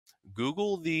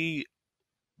Google the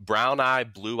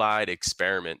brown-eyed, blue-eyed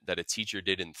experiment that a teacher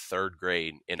did in 3rd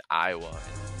grade in Iowa.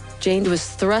 Jane was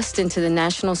thrust into the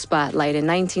national spotlight in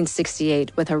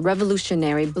 1968 with her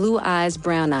revolutionary Blue Eyes,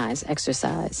 Brown Eyes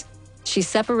exercise. She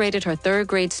separated her 3rd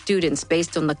grade students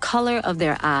based on the color of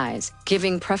their eyes,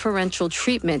 giving preferential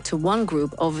treatment to one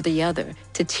group over the other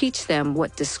to teach them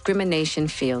what discrimination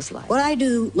feels like. What I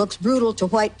do looks brutal to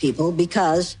white people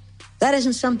because that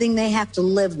isn't something they have to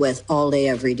live with all day,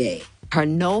 every day. Her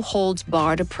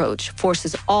no-holds-barred approach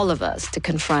forces all of us to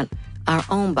confront our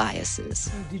own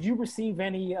biases. Did you receive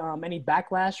any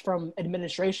backlash from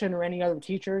administration or any other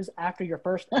teachers after your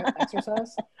first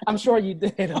exercise? I'm sure you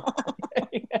did.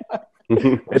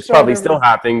 It's probably still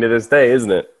happening to this day,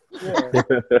 isn't it?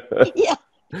 Yeah.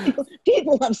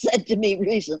 People have said to me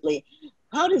recently,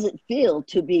 how does it feel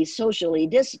to be socially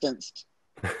distanced?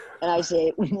 And I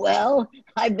say, well,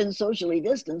 I've been socially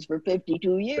distanced for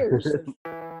 52 years.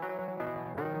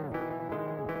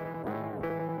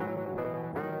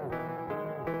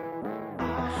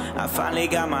 I finally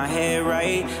got my head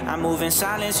right. I move in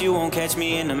silence, you won't catch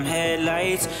me in them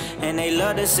headlights. And they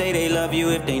love to say they love you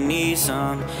if they need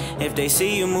some. If they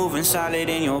see you moving solid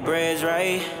and your bread's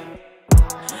right.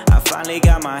 I finally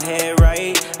got my head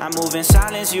right. I move in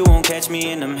silence, you won't catch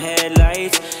me in them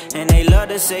headlights. And they love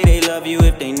to say they love you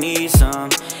if they need some.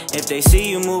 If they see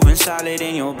you moving solid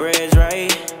and your bread's right.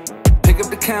 Pick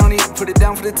up the county, put it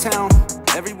down for the town.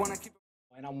 Everyone I keep.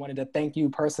 And I wanted to thank you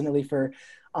personally for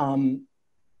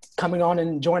coming on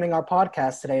and joining our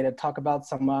podcast today to talk about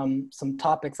some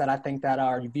topics that I think that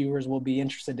our viewers will be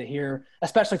interested to hear,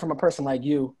 especially from a person like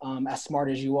you, as smart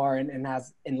as you are and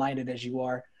as enlightened as you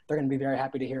are. They're going to be very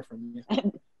happy to hear from you.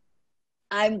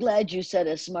 I'm glad you said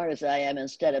as smart as I am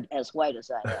instead of as white as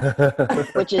I am,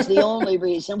 which is the only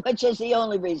reason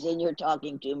you're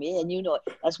talking to me. And you know,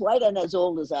 as white and as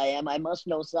old as I am, I must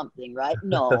know something, right?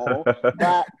 No,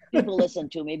 but people listen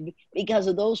to me because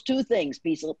of those two things.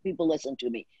 People listen to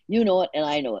me. You know it and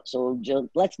I know it. So just,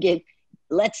 let's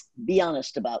be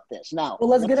honest about this. Now, well,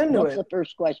 let's get into it. What's the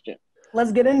first question?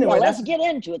 Let's get into it. Let's get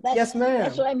into it. Yes, ma'am.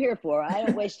 That's what I'm here for. I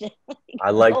don't waste it.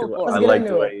 I like the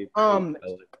way.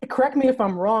 Correct me if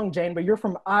I'm wrong, Jane, but you're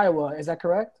from Iowa. Is that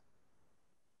correct?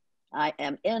 I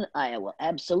am in Iowa.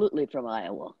 Absolutely from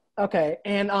Iowa. Okay.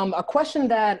 And a question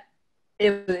that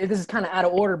this is kind of out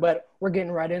of order, but we're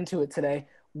getting right into it today.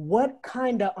 What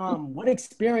kind of what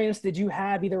experience did you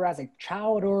have either as a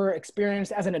child or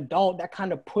experience as an adult that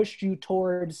kind of pushed you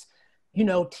towards, you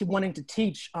know, wanting to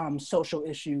teach social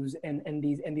issues and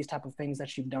these type of things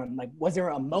that you've done? Like, was there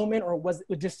a moment, or was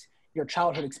it just your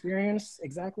childhood experience?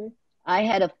 Exactly. I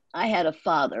had a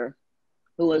father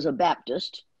who was a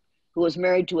Baptist, who was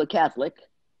married to a Catholic,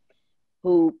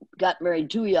 who got married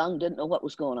too young, didn't know what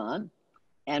was going on,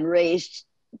 and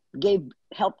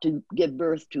helped to give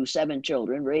birth to 7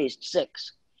 children, raised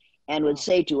 6, and would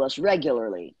say to us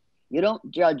regularly, "You don't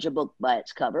judge a book by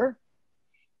its cover.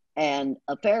 And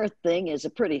a fair thing is a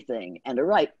pretty thing, and a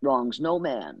right wrongs no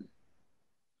man."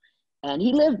 And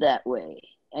he lived that way.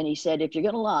 And he said, if you're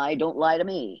going to lie, don't lie to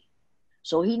me.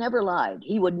 So he never lied.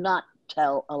 He would not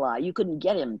tell a lie. You couldn't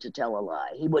get him to tell a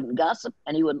lie. He wouldn't gossip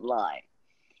and he wouldn't lie.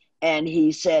 And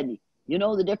he said, you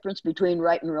know the difference between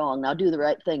right and wrong. Now do the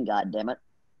right thing, goddammit.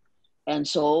 And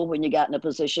so when you got in a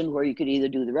position where you could either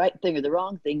do the right thing or the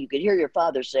wrong thing, you could hear your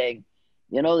father saying,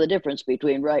 you know the difference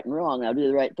between right and wrong. Now do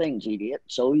the right things, idiot.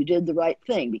 So you did the right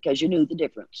thing because you knew the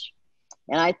difference.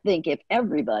 And I think if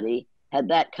everybody had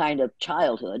that kind of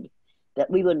childhood, that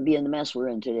we wouldn't be in the mess we're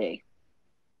in today.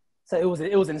 So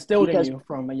it was instilled in you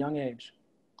from a young age.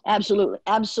 Absolutely.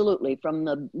 Absolutely. From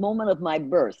the moment of my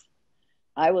birth,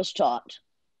 I was taught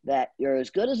that you're as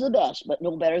good as the best, but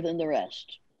no better than the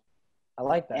rest. I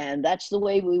like that. And that's the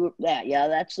way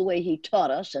that's the way he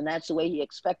taught us. And that's the way he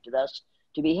expected us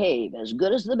to behave, as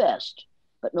good as the best,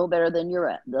 but no better than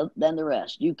than the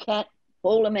rest. You can't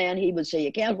hold a man, he would say,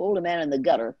 you can't hold a man in the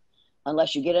gutter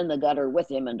unless you get in the gutter with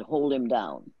him and hold him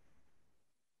down.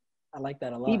 I like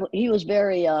that a lot. He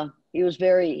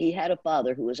had a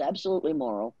father who was absolutely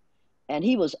moral, and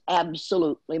he was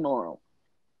absolutely moral.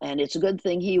 And it's a good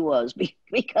thing he was,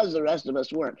 because the rest of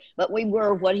us weren't. But we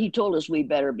were what he told us we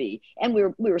better be. And we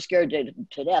were scared to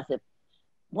death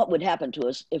what would happen to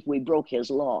us if we broke his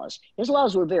laws. His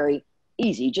laws were very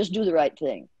easy. Just do the right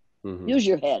thing. Mm-hmm. Use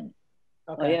your head.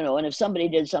 Okay. And if somebody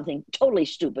did something totally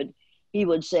stupid, he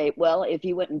would say, well, if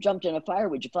he went and jumped in a fire,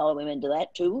 would you follow him into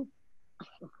that too?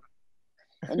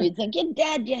 And you'd think,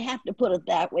 Dad, you have to put it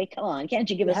that way. Come on, can't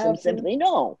you give us some sympathy?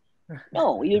 No,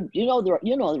 you know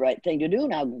the right thing to do.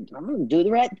 Now I'm going to do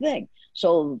the right thing.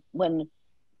 So when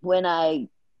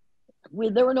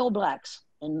there were no blacks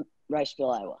in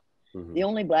Riceville, Iowa, Mm-hmm. The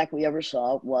only black we ever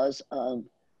saw was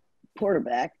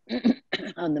quarterback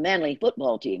on the Manly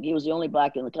football team. He was the only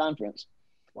black in the conference.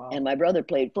 Wow. And my brother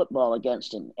played football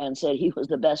against him and said he was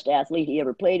the best athlete he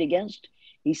ever played against.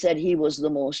 He said he was the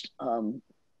most,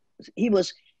 he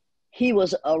was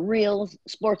a real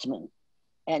sportsman,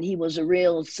 and he was a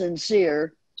real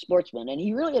sincere sportsman. And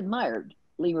he really admired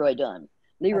Leroy Dunn.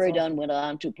 Leroy Dunn went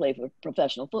on to play for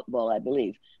professional football, I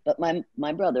believe. But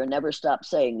my brother never stopped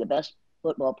saying the best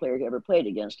football player he ever played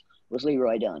against was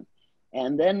Leroy Dunn.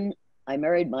 And then I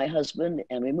married my husband,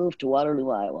 and we moved to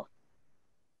Waterloo, Iowa.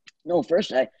 No,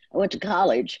 first I went to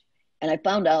college, and I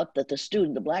found out that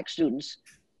the black students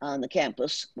on the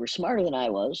campus were smarter than I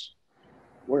was,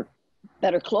 were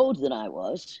better clothed than I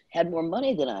was, had more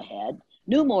money than I had,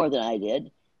 knew more than I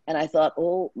did. And I thought,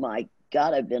 oh my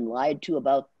God, I've been lied to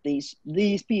about these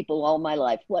people all my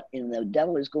life. What in the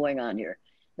devil is going on here?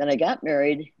 Then I got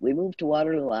married. We moved to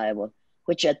Waterloo, Iowa,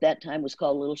 which at that time was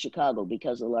called Little Chicago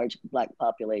because of the large black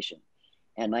population.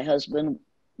 And my husband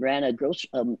ran a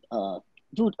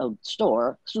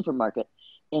supermarket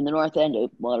in the north end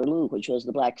of Waterloo, which was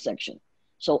the black section.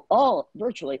 So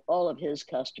virtually all of his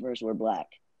customers were black.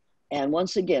 And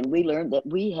once again, we learned that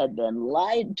we had been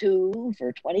lied to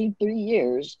for 23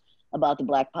 years about the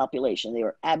black population. They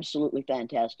were absolutely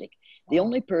fantastic. The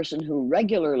only person who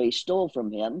regularly stole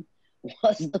from him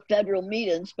was the federal meat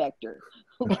inspector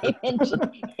who came in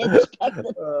to inspect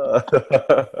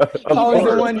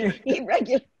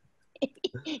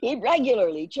he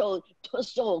regularly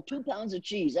stole 2 pounds of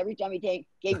cheese every time he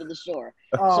came to the store.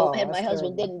 And my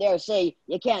husband didn't dare say,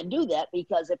 you can't do that,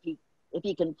 because if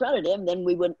he confronted him, then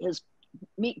his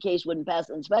meat case wouldn't pass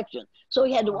the inspection. So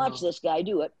he had to watch this guy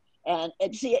do it. And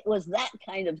it was that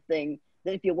kind of thing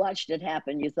that if you watched it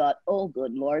happen, you thought, oh,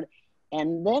 good Lord.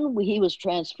 And then he was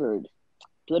transferred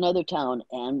to another town,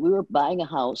 and we were buying a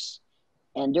house,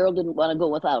 and Daryl didn't want to go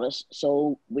without us.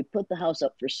 So we put the house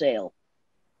up for sale.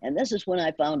 And this is when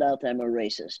I found out that I'm a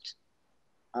racist.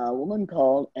 A woman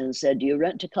called and said, do you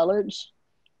rent to coloreds?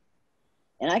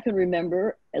 And I can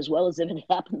remember, as well as if it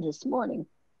happened this morning,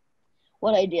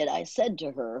 what I did. I said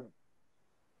to her,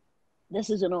 this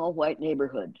is an all-white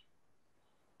neighborhood.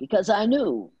 Because I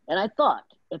knew, and I thought,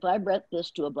 if I rent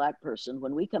this to a black person,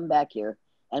 when we come back here,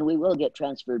 and we will get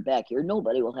transferred back here,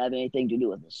 nobody will have anything to do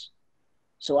with this.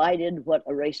 So I did what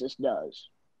a racist does.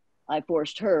 I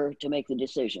forced her to make the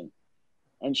decision.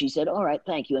 And she said, all right,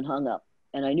 thank you, and hung up.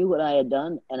 And I knew what I had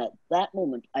done. And at that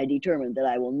moment, I determined that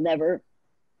I will never,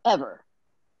 ever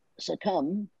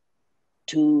succumb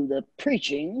to the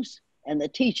preachings and the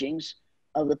teachings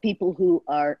of the people who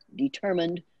are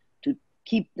determined to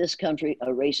keep this country a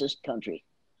racist country.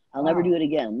 I'll never do it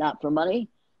again. Not for money,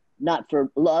 not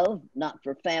for love, not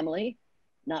for family,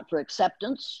 not for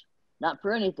acceptance, not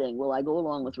for anything will I go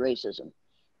along with racism.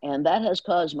 And that has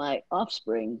caused my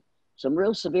offspring some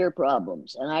real severe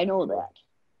problems. And I know that.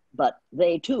 But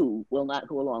they too will not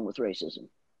go along with racism.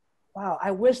 Wow,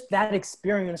 I wish that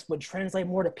experience would translate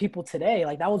more to people today.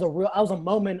 Like that was a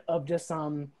moment of just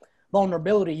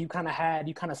vulnerability you kind of had.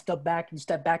 You kind of stepped back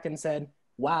and said,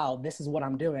 wow, this is what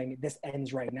I'm doing. This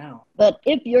ends right now. But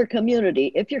if your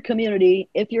community, if your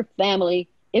family,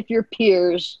 if your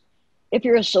peers, if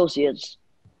your associates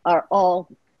are all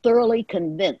thoroughly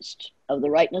convinced of the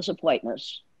rightness of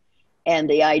whiteness and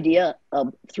the idea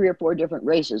of 3 or 4 different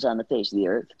races on the face of the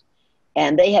earth,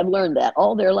 and they have learned that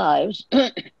all their lives,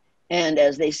 and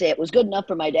as they say, it was good enough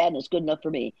for my dad and it's good enough for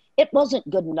me. It wasn't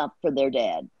good enough for their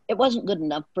dad. It wasn't good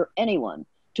enough for anyone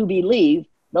to believe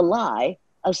the lie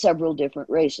of several different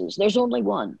races. There's only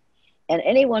one. And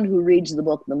anyone who reads the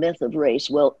book, The Myth of Race,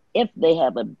 will, if they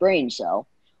have a brain cell,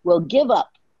 will give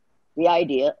up the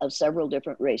idea of several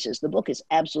different races. The book is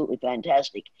absolutely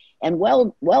fantastic and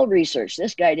well researched.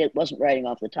 This guy wasn't writing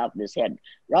off the top of his head.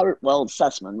 Robert Weld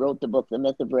Sussman wrote the book, The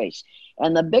Myth of Race.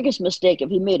 And the biggest mistake,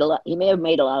 he may have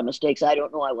made a lot of mistakes. I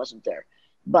don't know. I wasn't there.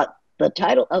 But the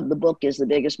title of the book is the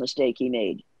biggest mistake he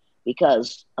made,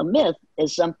 because a myth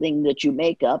is something that you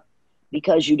make up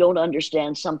because you don't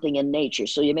understand something in nature.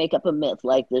 So you make up a myth,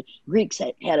 like the Greeks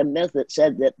had a myth that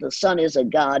said that the sun is a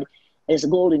god, is a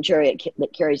golden chariot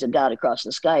that carries a god across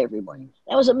the sky every morning.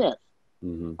 That was a myth.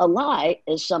 Mm-hmm. A lie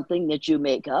is something that you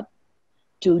make up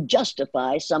to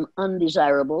justify some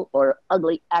undesirable or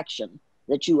ugly action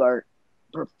that you are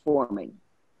performing.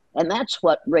 And that's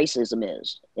what racism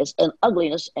is. It's an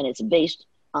ugliness, and it's based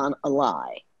on a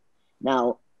lie.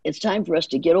 Now, it's time for us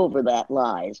to get over that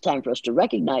lie. It's time for us to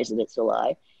recognize that it's a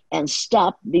lie and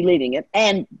stop believing it.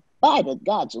 And by the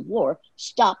gods of war,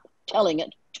 stop telling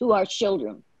it to our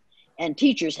children. And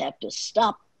teachers have to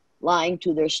stop lying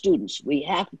to their students. We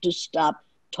have to stop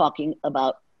talking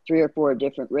about 3 or 4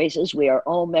 different races. We are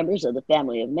all members of the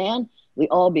family of man. We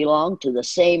all belong to the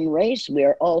same race. We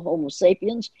are all Homo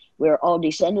sapiens. We are all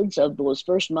descendants of those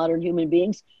first modern human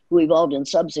beings who evolved in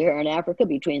sub-Saharan Africa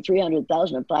between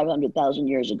 300,000 and 500,000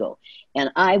 years ago. And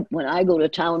when I go to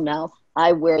town now,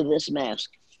 I wear this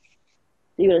mask.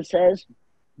 See what it says?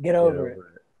 Get over it.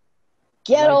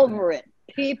 Get over it,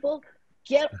 people.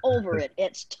 Get over it.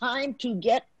 It's time to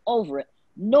get over it.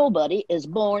 Nobody is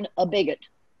born a bigot.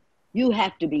 You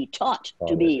have to be taught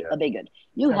to be a bigot.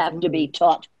 You have to be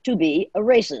taught to be a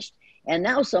racist. And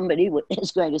now somebody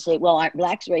is going to say, well, aren't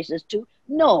blacks racist too?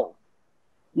 No.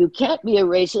 You can't be a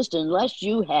racist unless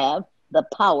you have the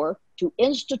power to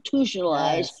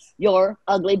institutionalize your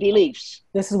ugly beliefs.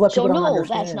 This is what people don't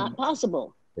understand. That's not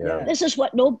possible. Yeah.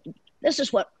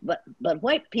 But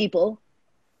white people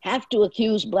have to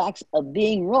accuse blacks of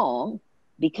being wrong,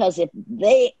 because if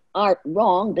they aren't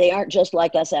wrong, they aren't just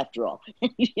like us after all.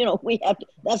 You know, we have to,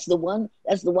 that's the one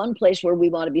place where we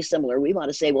want to be similar. We want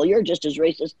to say, well, you're just as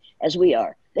racist as we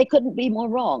are. They couldn't be more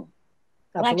wrong.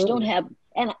 Absolutely. Blacks don't have,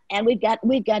 and we've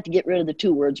got to get rid of the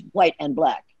two words white and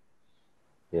black.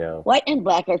 Yeah. White and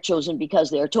black are chosen because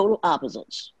they are total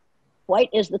opposites. White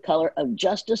is the color of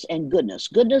justice and goodness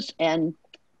and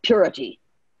purity.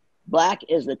 Black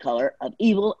is the color of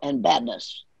evil and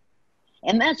badness.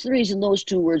 And that's the reason those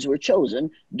two words were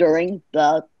chosen during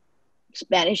the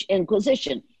Spanish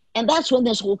Inquisition. And that's when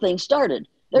this whole thing started.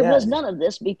 There was none of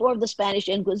this before the Spanish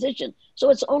Inquisition. So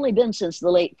it's only been since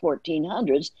the late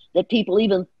 1400s that people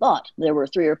even thought there were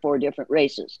 3 or 4 different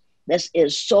races. This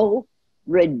is so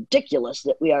ridiculous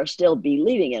that we are still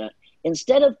believing in it.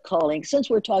 Instead of calling, since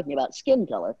we're talking about skin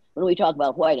color, when we talk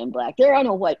about white and black, there are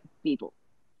no white people.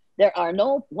 There are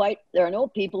no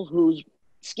people whose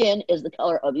skin is the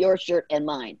color of your shirt and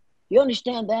mine. You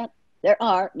understand that? There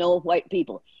are no white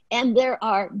people. And there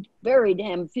are very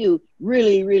damn few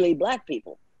really, really black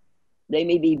people. They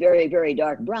may be very, very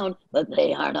dark brown, but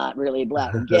they are not really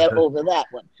black. Get over that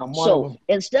one. So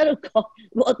instead of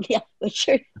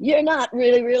you're not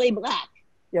really, really black.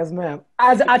 Yes, ma'am.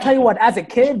 I tell you what, as a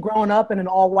kid growing up in an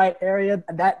all-white area,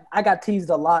 that I got teased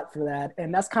a lot for that.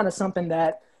 And that's kind of something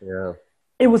that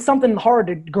it was something hard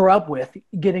to grow up with,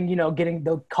 getting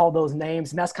to call those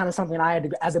names. And that's kind of something I had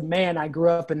to, as a man, I grew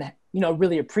up and,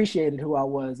 really appreciated who I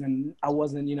was. And I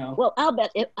wasn't, Well, I'll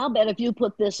bet if you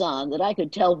put this on that I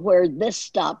could tell where this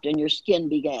stopped and your skin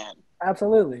began.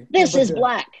 Absolutely. This is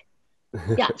black.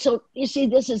 Yeah. So you see,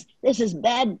 this is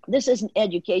bad. This isn't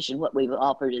education, what we've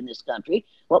offered in this country.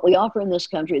 What we offer in this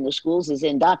country in the schools is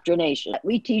indoctrination.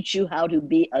 We teach you how to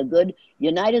be a good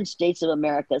United States of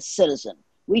America citizen.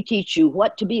 We teach you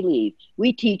what to believe.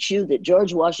 We teach you that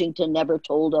George Washington never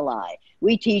told a lie.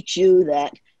 We teach you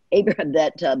that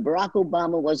Barack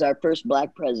Obama was our first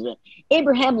black president.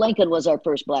 Abraham Lincoln was our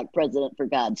first black president, for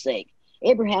God's sake.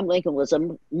 Abraham Lincoln was a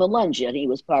Melungeon. He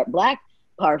was part black,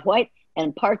 part white,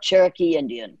 and part Cherokee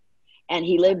Indian. And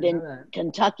he lived in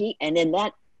Kentucky. And in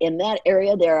that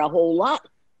area, there are a whole lot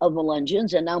of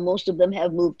Melungeons, and now most of them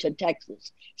have moved to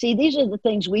Texas. See, these are the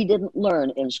things we didn't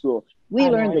learn in school. We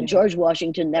learned that George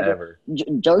Washington never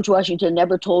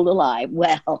told a lie.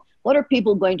 Well, what are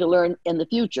people going to learn in the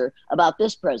future about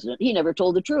this president? He never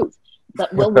told the truth.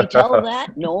 But will we tell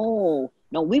that? No,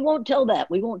 we won't tell that.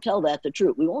 We won't tell that the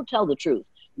truth. We won't tell the truth.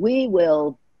 We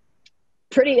will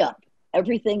pretty up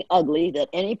everything ugly that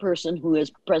any person who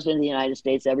is president of the United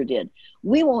States ever did.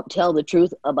 We won't tell the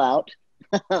truth about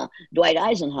Dwight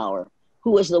Eisenhower,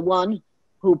 who was the one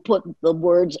who put the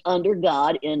words "under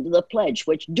God" into the pledge,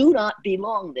 which do not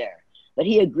belong there. But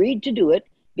he agreed to do it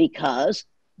because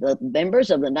the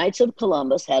members of the Knights of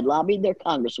Columbus had lobbied their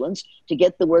congressmen to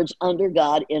get the words "under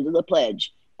God" into the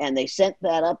pledge. And they sent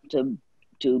that up to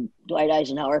Dwight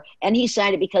Eisenhower, and he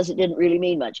signed it because it didn't really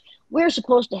mean much. We're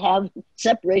supposed to have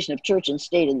separation of church and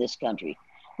state in this country,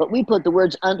 but we put the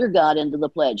words "under God" into the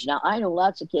pledge. Now, I know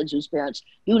lots of kids whose parents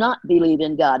do not believe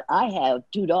in God. I have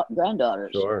 2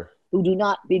 granddaughters who do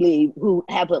not believe, who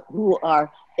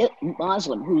are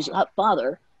Muslim, whose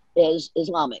father is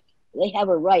Islamic. They have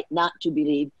a right not to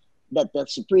believe that the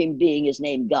supreme being is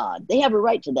named God. They have a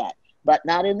right to that, but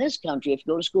not in this country. If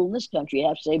you go to school in this country, you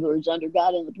have to say the words "under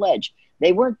God" in the pledge.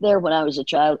 They weren't there when I was a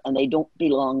child, and they don't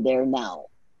belong there now.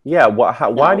 Yeah,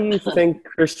 why do you think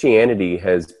Christianity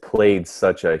has played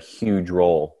such a huge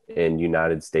role in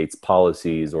United States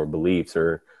policies or beliefs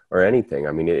or anything?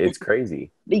 I mean, it's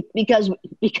crazy. Because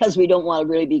we don't want to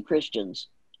really be Christians.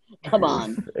 Come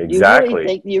on.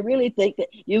 Exactly. You really think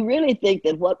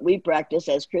that what we practice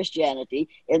as Christianity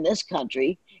in this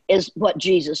country is what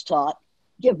Jesus taught?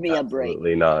 Give me a break.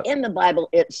 Absolutely not. In the Bible,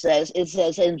 it says,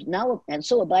 and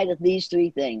so abideth these 3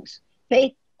 things: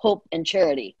 faith, hope, and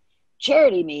charity.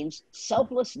 Charity means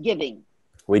selfless giving.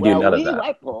 We do none of that.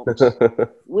 White folks,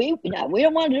 we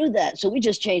don't want to do that, so we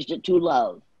just changed it to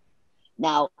love.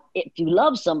 Now, if you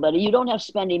love somebody, you don't have to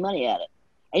spend any money at it,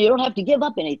 and you don't have to give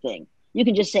up anything. You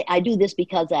can just say, I do this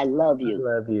because I love you.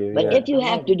 I love you. But yeah. if you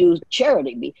have to do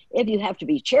charity, if you have to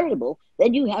be charitable,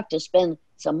 then you have to spend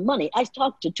some money. I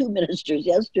talked to 2 ministers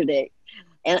yesterday,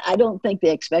 and I don't think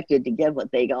they expected to get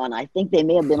what they got. I think they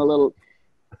may have been a little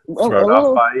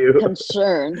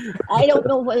concerned. I don't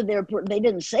know whether they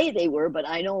didn't say they were, but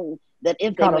I know that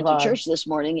if they went to church this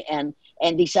morning and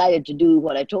decided to do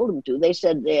what I told them to, they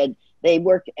said they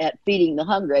work at feeding the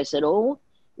hungry. I said, oh,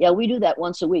 yeah, we do that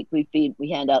once a week. We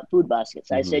hand out food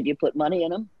baskets. I said, you put money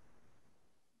in them?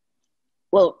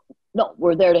 Well, no,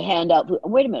 we're there to hand out food.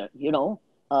 Wait a minute,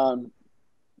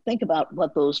 think about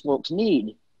what those folks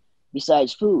need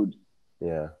besides food.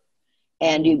 Yeah.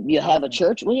 And you have a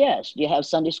church? Well, yes. You have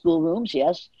Sunday school rooms?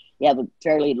 Yes. You have a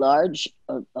fairly large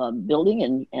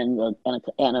building and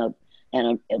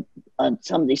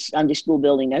some of the Sunday school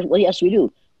building. Well, yes, we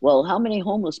do. Well, how many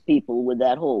homeless people would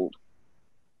that hold?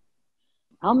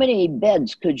 How many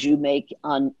beds could you make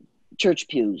on church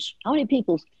pews? How many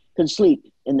people could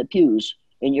sleep in the pews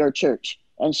in your church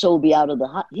and so be out of the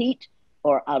hot heat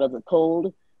or out of the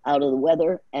cold, out of the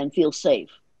weather, and feel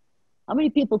safe? How many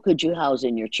people could you house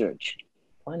in your church?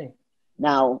 Plenty.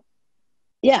 Now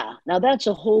that's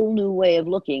a whole new way of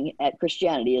looking at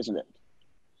Christianity, isn't it?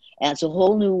 And it's a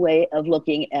whole new way of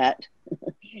looking at,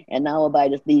 and now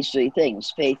abideth these three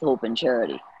things: faith, hope, and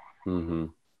charity. Mm-hmm.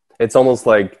 It's almost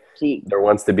like there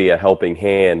wants to be a helping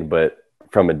hand, but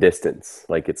from a distance.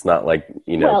 Like, it's not like,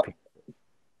 Well,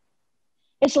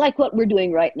 it's like what we're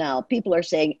doing right now. People are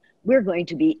saying, we're going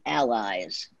to be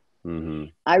allies. Mm-hmm.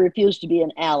 I refuse to be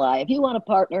an ally. If you want a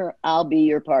partner, I'll be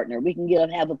your partner. We can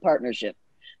have a partnership.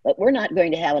 But we're not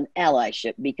going to have an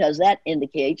allyship, because that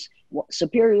indicates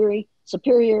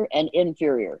superior and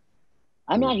inferior.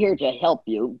 I'm not here to help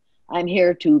you. I'm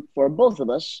here for both of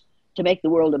us to make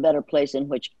the world a better place in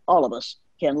which all of us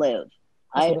can live.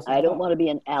 I don't want to be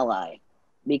an ally,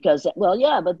 because, well,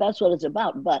 yeah, but that's what it's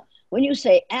about. But when you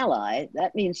say ally,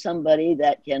 that means somebody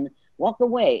that can walk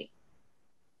away.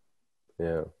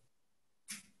 Yeah.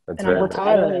 That's and I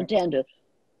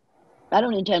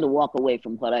don't intend to walk away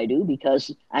from what I do,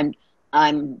 because I'm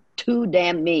too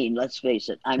damn mean, let's face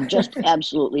it. I'm just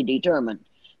absolutely determined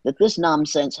that this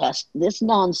nonsense has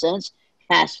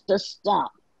to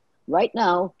stop. Right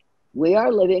now, we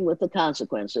are living with the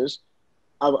consequences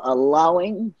of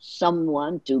allowing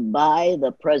someone to buy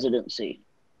the presidency.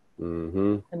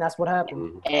 Mm-hmm. And that's what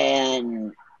happened.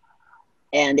 And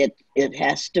it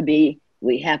has to be,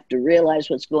 we have to realize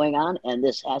what's going on, and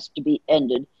this has to be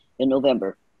ended in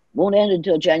November. Won't end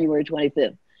until January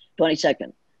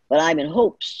 22nd. But I'm in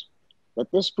hopes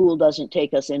that this fool doesn't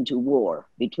take us into war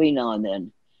between now and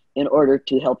then in order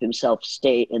to help himself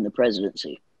stay in the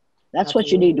presidency. That's Absolutely.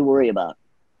 What you need to worry about.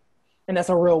 And that's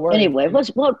a real worry. Anyway,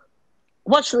 what's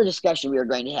the discussion we are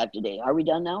going to have today? Are we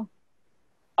done now?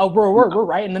 Oh, we're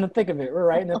right in the thick of it. We're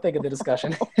right in the thick of the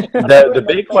discussion. The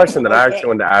big question that I actually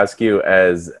wanted to ask you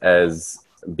as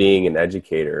being an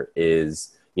educator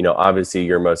is, obviously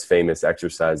your most famous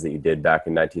exercise that you did back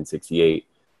in 1968.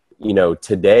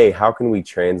 Today, how can we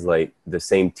translate the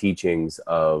same teachings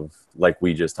of, like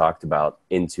we just talked about,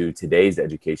 into today's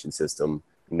education system?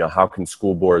 How can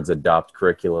school boards adopt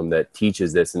curriculum that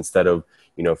teaches this instead of,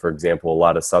 for example, a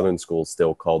lot of Southern schools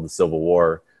still call the Civil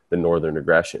War the Northern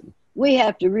Aggression? We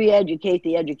have to re-educate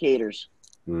the educators.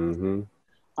 Mm-hmm.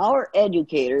 Our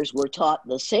educators were taught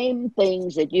the same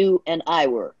things that you and I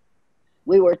were.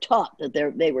 They were taught that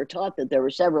there were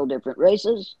several different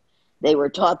races. They were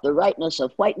taught the rightness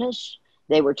of whiteness.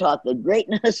 They were taught the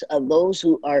greatness of those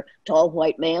who are tall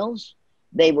white males.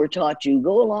 They were taught you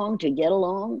go along to get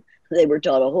along. They were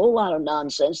taught a whole lot of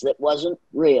nonsense that wasn't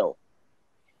real.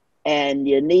 And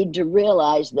you need to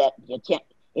realize that you can't,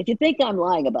 if you think I'm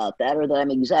lying about that or that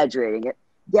I'm exaggerating it,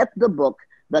 get the book,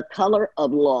 The Color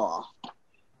of Law.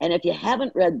 And if you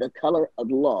haven't read The Color of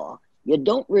Law, you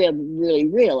don't really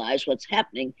realize what's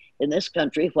happening in this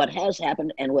country, what has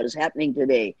happened, and what is happening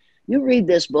today. You read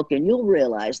this book and you'll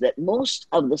realize that most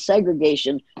of the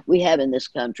segregation we have in this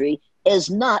country is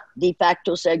not de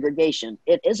facto segregation.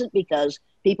 It isn't because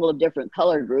people of different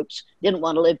color groups didn't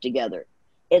want to live together.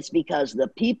 It's because the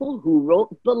people who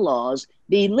wrote the laws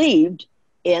believed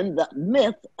in the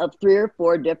myth of 3 or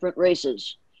 4 different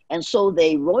races. And so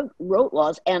they wrote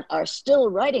laws and are still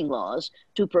writing laws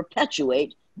to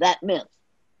perpetuate that myth.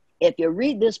 If you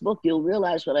read this book, you'll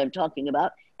realize what I'm talking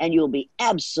about, and you'll be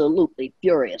absolutely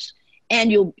furious.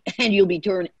 And you'll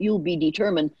be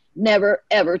determined never,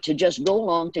 ever to just go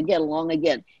along to get along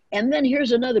again. And then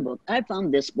here's another book. I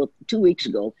found this book 2 weeks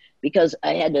ago because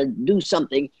I had to do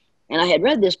something. And I had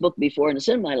read this book before, and it's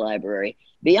in my library,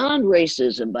 Beyond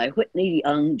Racism by Whitney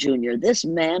Young Jr. This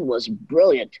man was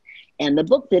brilliant. And the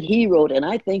book that he wrote, and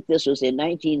I think this was in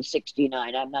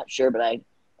 1969, I'm not sure, but I'm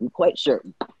quite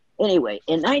certain. Anyway,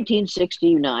 in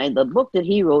 1969, the book that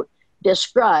he wrote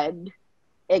described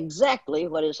exactly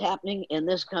what is happening in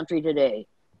this country today.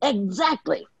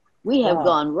 Exactly. We have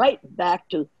gone right back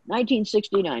to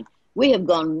 1969. We have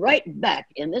gone right back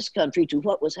in this country to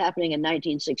what was happening in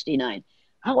 1969.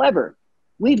 However,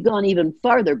 we've gone even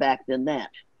farther back than that.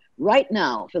 Right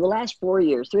now, for the last 4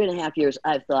 years, 3.5 years,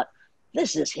 I've thought,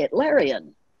 this is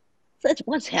Hitlerian. That's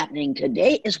what's happening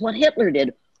today is what Hitler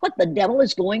did. What the devil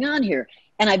is going on here?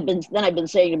 And I've been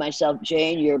saying to myself,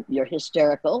 Jane, you're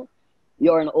hysterical.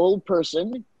 You're an old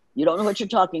person. You don't know what you're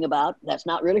talking about. That's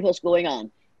not really what's going on.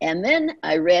 And then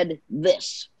I read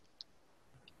this.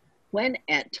 When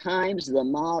at times the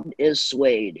mob is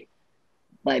swayed,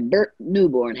 by Bert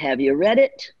Newborn. Have you read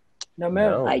it? No,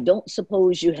 ma'am. I don't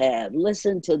suppose you have.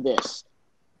 Listen to this.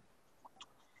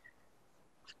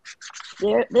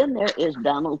 Then there is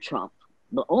Donald Trump,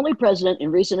 the only president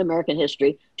in recent American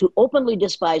history to openly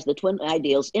despise the twin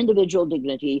ideals, individual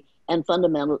dignity and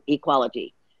fundamental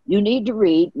equality. You need to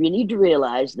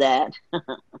realize that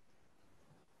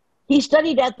he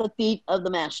studied at the feet of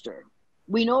the master.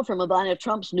 We know from Ivana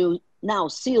Trump's now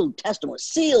sealed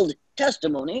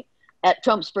testimony at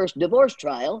Trump's first divorce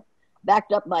trial,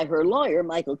 backed up by her lawyer,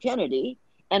 Michael Kennedy,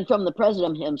 and from the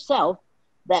president himself,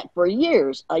 that for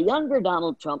years, a younger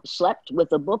Donald Trump slept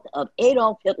with a book of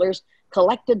Adolf Hitler's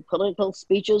collected political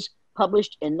speeches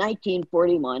published in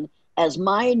 1941 as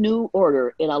My New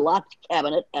Order in a locked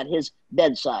cabinet at his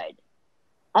bedside.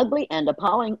 Ugly and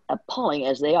appalling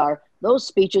as they are, those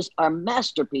speeches are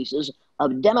masterpieces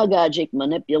of demagogic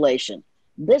manipulation.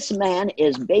 This man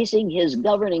is basing his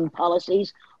governing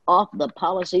policies off the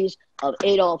policies of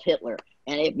Adolf Hitler.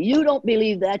 And if you don't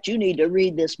believe that, you need to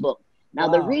read this book. Now,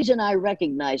 The reason I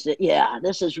recognize it,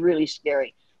 this is really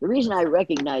scary. The reason I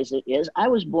recognize it is I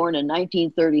was born in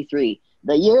 1933,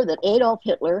 the year that Adolf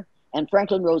Hitler and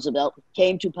Franklin Roosevelt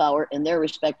came to power in their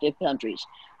respective countries.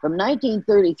 From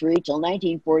 1933 till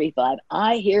 1945,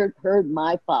 I heard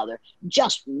my father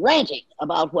just ranting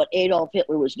about what Adolf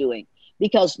Hitler was doing,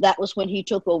 because that was when he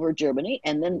took over Germany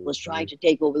and then was trying to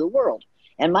take over the world.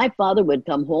 And my father would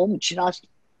come home just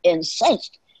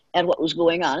incensed at what was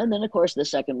going on. And then, of course, the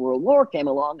Second World War came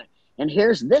along. And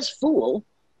here's this fool,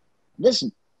 this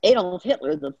Adolf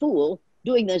Hitler, the fool,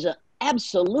 doing these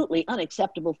absolutely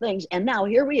unacceptable things. And now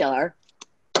here we are,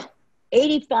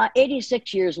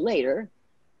 86 years later,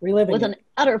 with an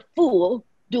utter fool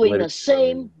doing the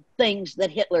same things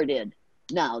that Hitler did.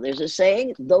 Now, there's a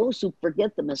saying, those who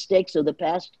forget the mistakes of the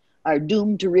past are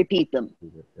doomed to repeat them.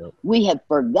 Yep. We have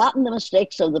forgotten the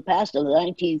mistakes of the past of the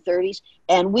 1930s,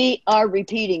 and we are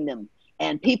repeating them.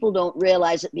 And people don't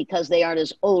realize it because they aren't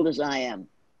as old as I am.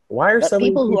 Why are some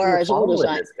people who are as old as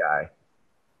I am? This guy?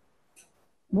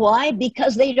 Why?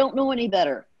 Because they don't know any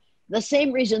better. The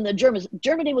same reason the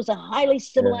Germany was a highly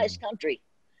civilized country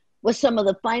with some of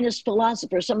the finest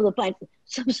philosophers,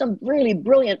 some really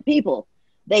brilliant people.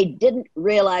 They didn't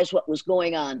realize what was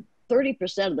going on.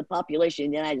 30% of the population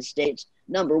in the United States,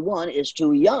 number one, is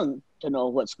too young to know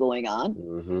what's going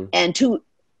on, and too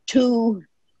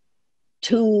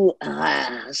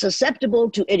susceptible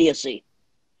to idiocy.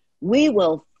 We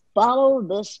will follow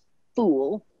this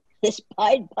fool, this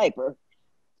Pied Piper,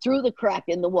 through the crack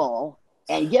in the wall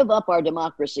and give up our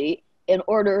democracy in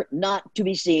order not to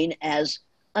be seen as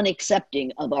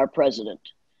unaccepting of our president.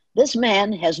 This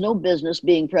man has no business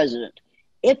being president.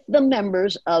 If the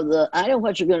members of I know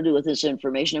what you're going to do with this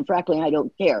information, and frankly, I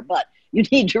don't care, but you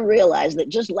need to realize that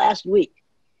just last week,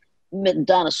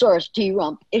 Donosaurus T.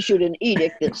 Rump issued an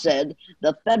edict that said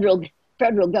the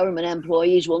federal government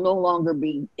employees will no longer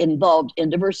be involved in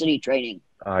diversity training.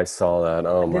 I saw that.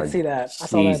 Oh, my God. I did see that. I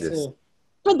saw that too.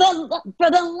 For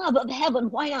the love of heaven,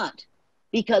 why not?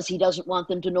 Because he doesn't want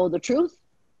them to know the truth,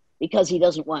 because he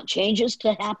doesn't want changes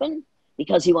to happen,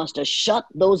 because he wants to shut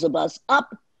those of us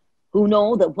up who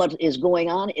know that what is going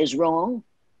on is wrong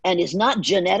and is not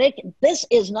genetic. This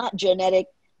is not genetic.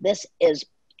 This is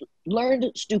learned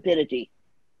stupidity.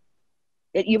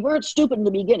 You weren't stupid in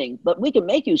the beginning, but we can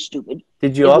make you stupid.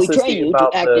 Did you also we train see you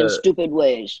about to act in stupid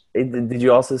ways? Did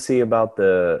you also see about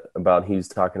he was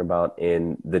talking about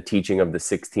in the teaching of the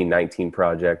 1619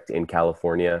 Project in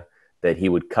California, that he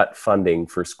would cut funding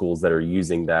for schools that are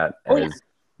using that as...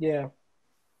 Yeah.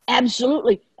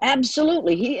 Absolutely.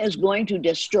 Absolutely. He is going to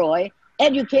destroy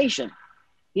education.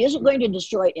 He isn't going to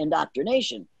destroy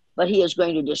indoctrination. but he is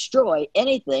going to destroy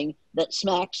anything that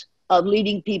smacks of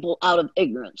leading people out of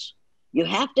ignorance. You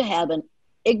have to have an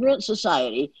ignorant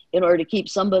society in order to keep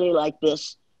somebody like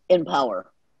this in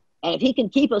power. And if he can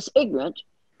keep us ignorant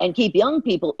and keep young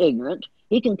people ignorant,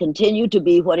 he can continue to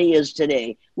be what he is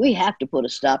today. We have to put a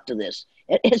stop to this.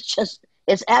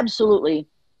 It's absolutely,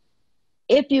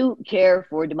 if you care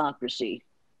for democracy,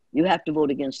 you have to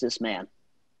vote against this man.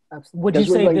 Would you Because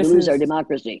we're say going to this lose is, our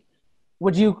democracy.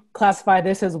 would you classify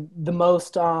this as the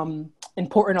most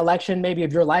important election maybe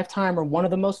of your lifetime, or one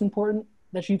of the most important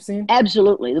that you've seen?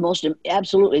 Absolutely the most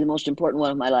important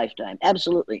one of my lifetime.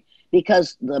 Absolutely.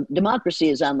 Because the democracy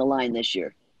is on the line this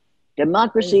year.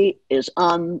 Democracy is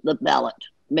on the ballot.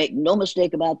 Make no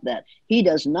mistake about that. He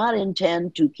does not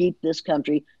intend to keep this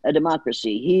country a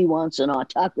democracy. He wants an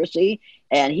autocracy,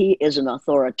 and he is an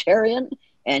authoritarian,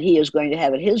 and he is going to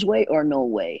have it his way or no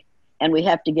way. And we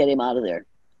have to get him out of there.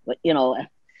 But, you know,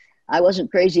 I wasn't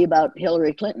crazy about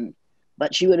Hillary Clinton,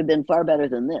 but she would have been far better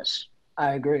than this.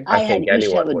 I agree. I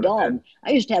used to have a dog. I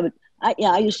used to have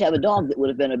a dog that would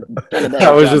have been done a better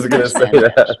I was job just going to than say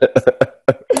that.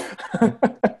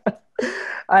 that.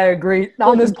 I agree.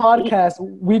 On this podcast,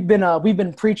 we've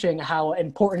been preaching how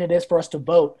important it is for us to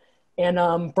vote, and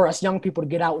for us young people to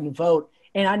get out and vote.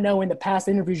 And I know in the past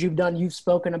interviews you've done, you've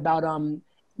spoken about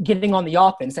getting on the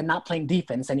offense and not playing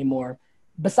defense anymore.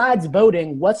 Besides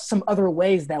voting, what's some other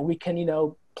ways that we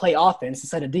can, play offense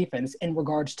instead of defense in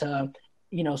regards to,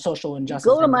 social injustice?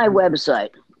 Go to my website.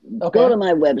 Okay. Go to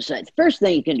my website. The first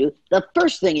thing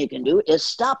you can do is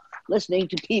stop listening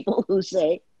to people who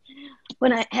say,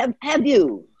 when I have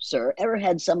you, sir, ever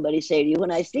had somebody say to you,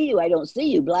 when I see you, I don't see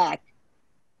you black?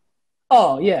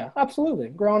 Oh, yeah, absolutely.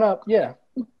 Growing up, yeah.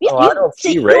 I don't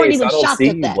see race. I don't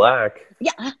see you black.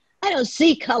 Yeah, I don't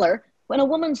see color. When a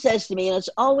woman says to me, and it's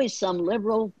always some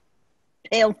liberal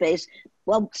pale face,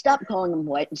 well, stop calling them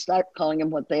white and start calling them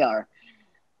what they are.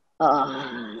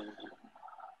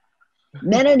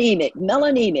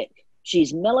 Melanemic.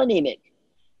 She's melanemic.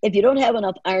 If you don't have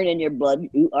enough iron in your blood,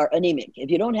 you are anemic.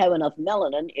 If you don't have enough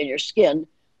melanin in your skin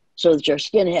so that your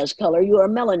skin has color, you are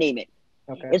melanemic.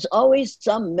 Okay. It's always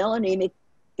some melanemic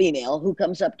female who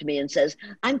comes up to me and says,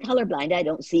 I'm colorblind, I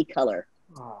don't see color.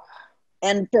 Oh.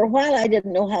 And for a while, I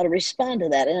didn't know how to respond to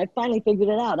that. And I finally figured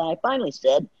it out. And I finally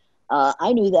said,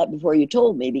 I knew that before you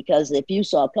told me, because if you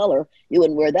saw color, you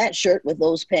wouldn't wear that shirt with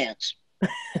those pants.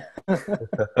 How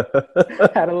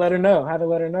to let her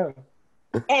know.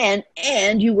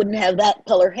 And you wouldn't have that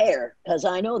color hair, because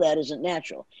I know that isn't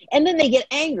natural. And then they get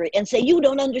angry and say, you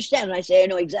don't understand. And I say, I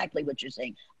know exactly what you're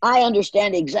saying. I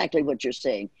understand exactly what you're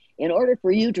saying. In order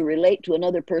for you to relate to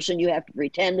another person, you have to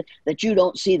pretend that you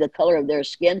don't see the color of their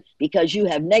skin because you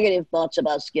have negative thoughts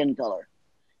about skin color.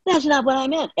 That's not what I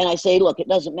meant. And I say, look, it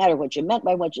doesn't matter what you meant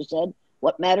by what you said.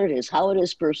 What mattered is how it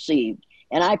is perceived.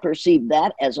 And I perceive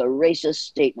that as a racist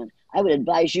statement. I would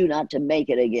advise you not to make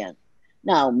it again.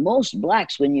 Now, most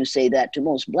blacks, when you say that to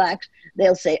most blacks,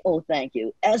 they'll say, oh, thank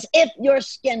you, as if your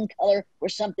skin color were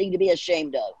something to be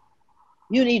ashamed of.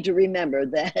 You need to remember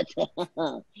that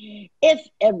if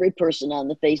every person on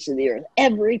the face of the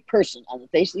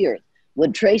earth,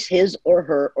 would trace his or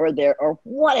her or their or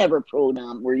whatever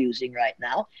pronoun we're using right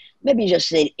now, maybe just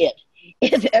say it.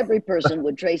 If every person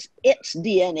would trace its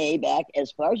DNA back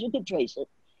as far as you could trace it,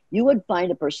 you would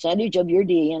find a percentage of your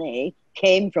DNA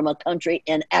came from a country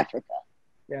in Africa.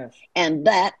 Yes. And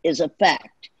that is a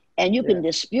fact. And you can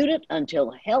dispute it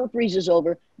until hell freezes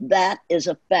over. That is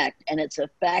a fact. And it's a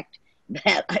fact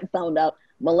that I found out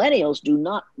millennials do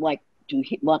not want to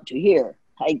hear.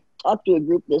 I talked to a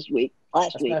group last week.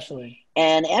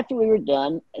 And after we were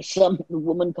done, some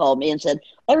woman called me and said,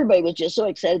 everybody was just so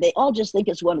excited. They all just think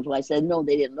it's wonderful. I said, no,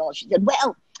 they didn't all. She said,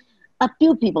 well, a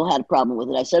few people had a problem with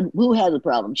it. I said, who had the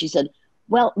problem? She said,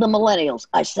 well, the millennials.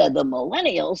 I said, the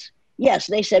millennials? Yes,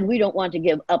 they said, we don't want to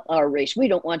give up our race. We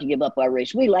don't want to give up our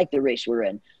race. We like the race we're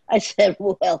in. I said,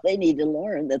 well, they need to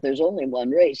learn that there's only one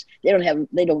race. They don't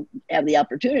have the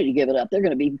opportunity to give it up. They're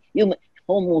going to be human,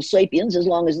 Homo sapiens, as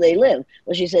long as they live.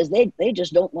 Well, she says they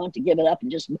just don't want to give it up and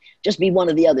just be one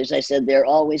of the others. I said, they're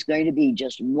always going to be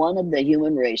just one of the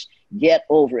human race. Get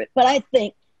over it. But I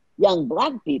think young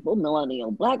black people, millennial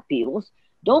black people,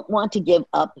 don't want to give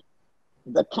up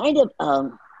the kind of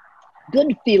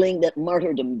good feeling that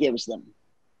martyrdom gives them.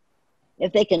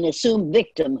 If they can assume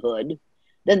victimhood,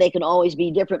 then they can always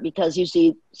be different because you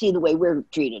see the way we're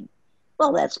treated.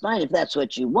 Well, that's fine if that's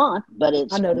what you want, but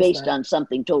it's based on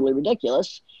something totally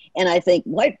ridiculous. And I think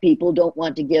white people don't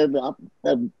want to give up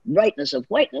the rightness of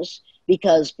whiteness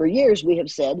because for years we have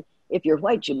said, if you're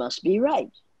white, you must be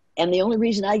right. And the only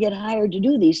reason I get hired to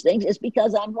do these things is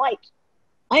because I'm white.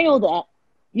 I know that.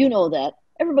 You know that.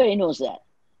 Everybody knows that.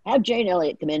 Have Jane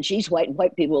Elliot come in. She's white, and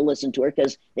white people will listen to her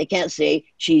because they can't say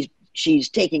she's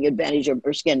taking advantage of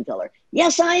her skin color.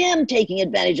 Yes, I am taking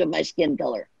advantage of my skin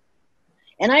color.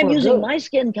 And I'm using my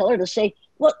skin color to say,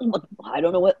 well, I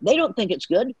don't know what, they don't think it's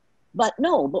good. But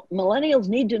no, but millennials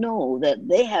need to know that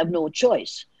they have no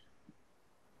choice.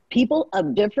 People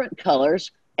of different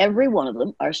colors, every one of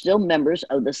them, are still members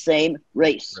of the same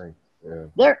race. Right. Yeah.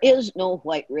 There is no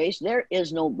white race. There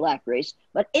is no black race.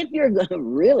 But if you're going to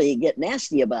really get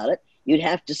nasty about it, you'd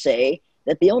have to say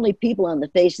that the only people on the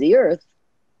face of the earth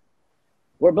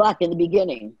were black in the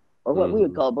beginning, or what we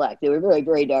would call black. They were very,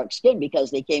 very dark skinned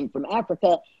because they came from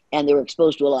Africa and they were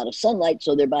exposed to a lot of sunlight,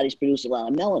 so their bodies produce a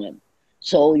lot of melanin.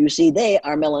 So you see, they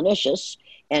are melanicious,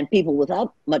 and people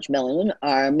without much melanin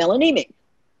are melanemic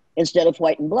instead of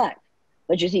white and black.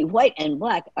 But you see, white and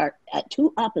black are at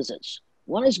two opposites.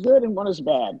 One is good and one is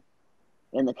bad.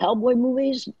 In the cowboy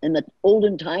movies, in the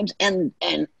olden times, and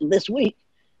this week,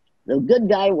 the good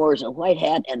guy wears a white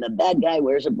hat and the bad guy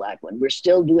wears a black one. We're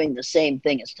still doing the same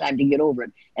thing. It's time to get over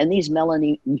it. And these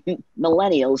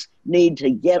millennials need to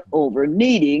get over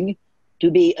needing to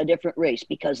be a different race,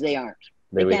 because they aren't.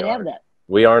 They can't have that.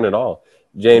 We aren't at all.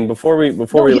 Jane, before we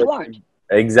aren't.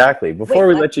 Exactly. Before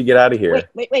we let you get out of here.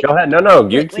 Wait. Go ahead. No.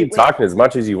 You keep talking as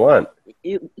much as you want.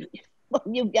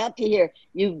 You've got to hear.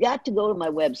 You've got to go to my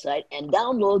website and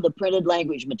download the printed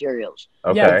language materials.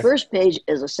 Okay. The first page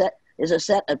is a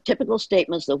set of typical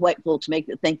statements that white folks make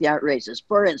that think they aren't racist.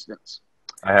 For instance,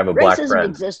 I have a black friend. Racism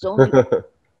exists only.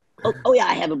 oh yeah,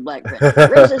 I have a black friend.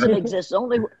 Racism exists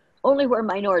only where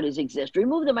minorities exist.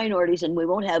 Remove the minorities, and we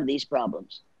won't have these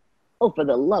problems. Oh, for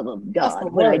the love of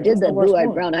God! When I did the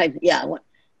blue-eyed, brown-eyed,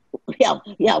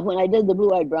 when I did the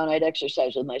blue-eyed, brown-eyed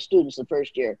exercise with my students the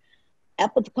first year,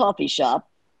 up at the coffee shop,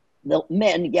 the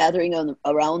men gathering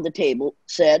around the table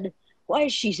said, Why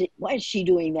is she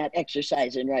doing that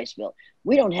exercise in Riceville?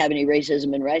 We don't have any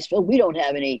racism in Riceville. We don't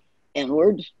have any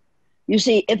N-words. You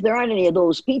see, if there aren't any of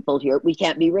those people here, we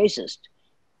can't be racist.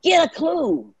 Get a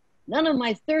clue. None of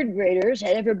my third graders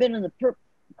had ever been in the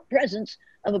presence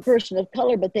of a person of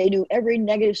color, but they knew every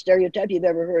negative stereotype you've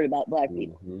ever heard about black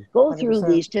people. Go through 100%.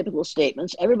 These typical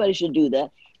statements. Everybody should do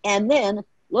that. And then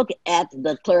look at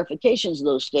the clarifications of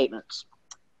those statements.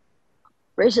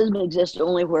 Racism exists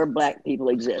only where black people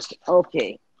exist.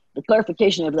 Okay. The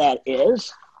clarification of that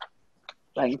is,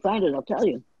 if I can find it, I'll tell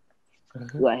you.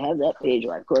 Do I have that page?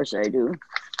 Well, of course I do.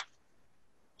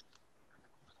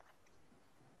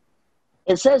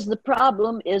 It says the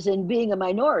problem is in being a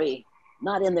minority,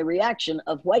 not in the reaction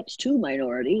of whites to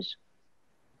minorities.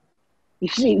 You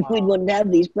see, we wouldn't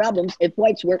have these problems if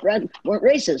whites weren't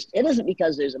racist. It isn't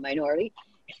because there's a minority.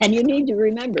 And you need to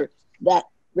remember that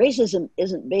racism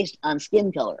isn't based on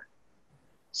skin color.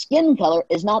 Skin color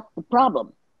is not the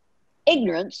problem.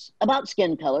 Ignorance about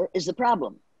skin color is the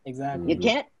problem. Exactly. You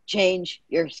can't change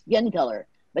your skin color,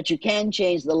 but you can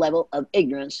change the level of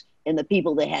ignorance in the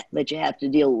people that you have to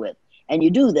deal with. And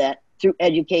you do that through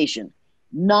education,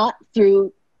 not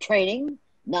through training,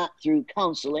 not through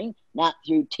counseling, not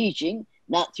through teaching,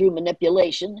 not through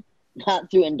manipulation,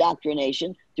 not through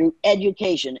indoctrination, through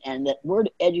education. And that word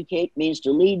educate means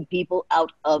to lead people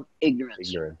out of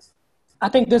ignorance. I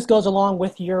think this goes along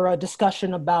with your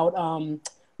discussion about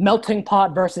melting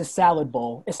pot versus salad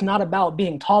bowl. It's not about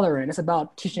being tolerant. It's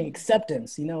about teaching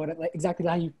acceptance. You know, like exactly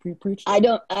how you preach. I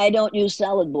don't use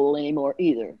salad bowl anymore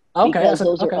either. Okay. Because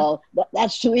those are all,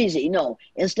 that's too easy. No,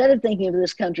 instead of thinking of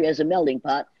this country as a melting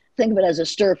pot, think of it as a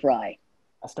stir fry.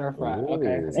 A stir fry.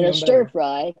 Okay. And a stir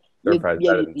fry, Stir fry's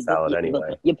better than salad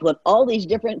anyway. You put all these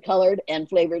different colored and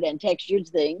flavored and textured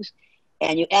things,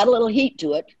 and you add a little heat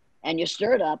to it, and you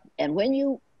stir it up. And when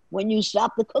you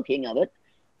stop the cooking of it,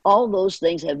 all those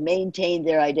things have maintained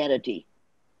their identity.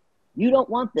 You don't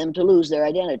want them to lose their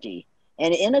identity.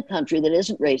 And in a country that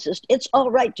isn't racist, it's all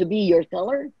right to be your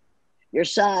color, your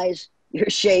size,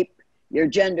 your shape, your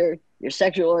gender, your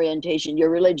sexual orientation, your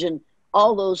religion.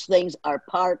 All those things are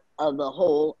part of the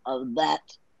whole of that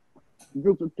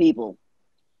group of people.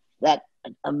 That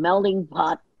a melting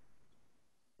pot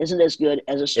isn't as good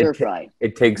as a stir fry.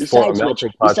 It takes form. A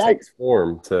melting pot takes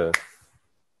form to...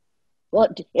 Well,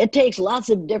 it takes lots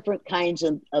of different kinds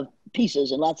of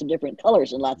pieces and lots of different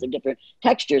colors and lots of different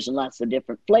textures and lots of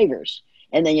different flavors.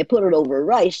 And then you put it over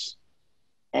rice,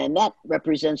 and that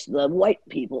represents the white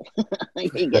people.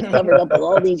 You get covered up with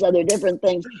all these other different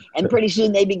things, and pretty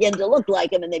soon they begin to look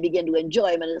like them and they begin to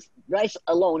enjoy them. And rice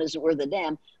alone isn't worth a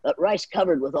damn, but rice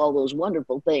covered with all those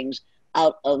wonderful things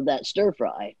out of that stir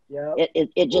fry. Yep.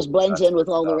 It just blends in with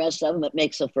all the rest of them. It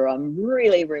makes for a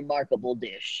really remarkable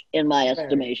dish, in my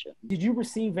estimation. Did you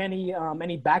receive any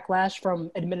backlash from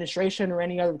administration or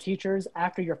any other teachers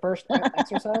after your first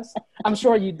exercise? I'm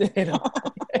sure you did.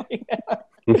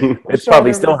 It's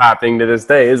probably still happening to this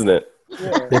day, isn't it?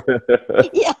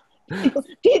 Yeah.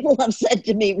 People have said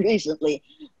to me recently,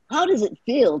 how does it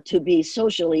feel to be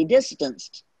socially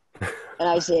distanced? And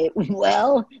I say,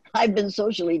 well, I've been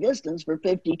socially distanced for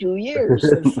 52 years.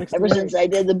 Ever since I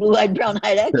did the blue-eyed,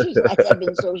 brown-eyed exercise, I've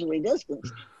been socially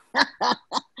distanced.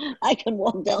 I can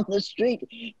walk down the street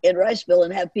in Riceville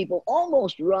and have people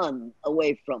almost run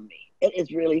away from me. It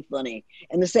is really funny.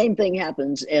 And the same thing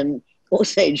happens in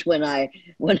Osage when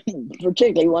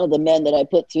particularly one of the men that I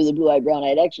put through the blue-eyed,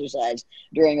 brown-eyed exercise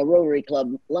during a Rotary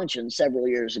Club luncheon several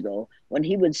years ago, when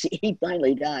he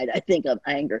finally died, I think of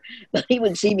anger, but he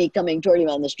would see me coming toward him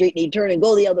on the street and he'd turn and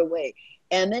go the other way.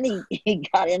 And then he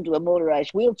got into a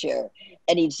motorized wheelchair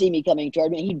and he'd see me coming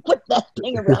toward me. And he'd put that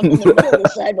thing around in the middle of the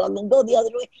sidewalk and go the other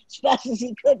way as fast as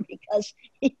he could because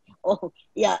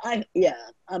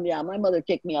my mother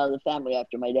kicked me out of the family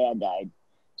after my dad died.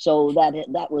 So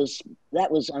that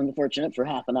was unfortunate for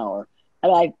half an hour.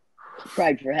 And I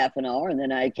cried for half an hour, and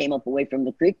then I came up away from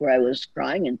the creek where I was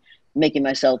crying and making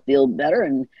myself feel better,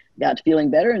 and got to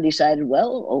feeling better and decided,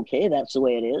 well, okay, that's the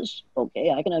way it is. Okay,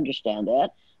 I can understand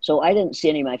that. So I didn't see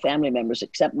any of my family members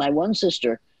except my one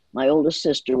sister. My oldest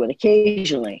sister would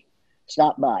occasionally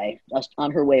stop by just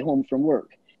on her way home from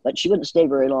work, but she wouldn't stay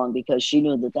very long because she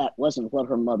knew that wasn't what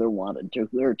her mother wanted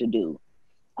her to do.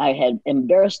 I had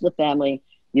embarrassed the family.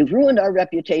 You've ruined our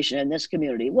reputation in this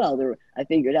community. Well, I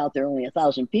figured out there are only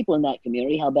 1,000 people in that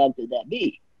community. How bad could that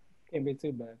be? Can't be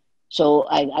too bad. So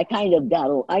I kind of got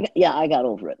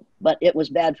over it. But it was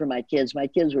bad for my kids. My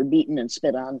kids were beaten and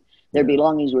spit on. Their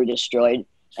belongings were destroyed.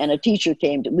 And a teacher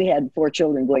we had 4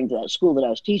 children going to that school that I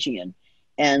was teaching in.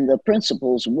 And the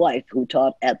principal's wife, who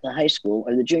taught at the high school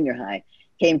or the junior high,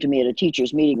 came to me at a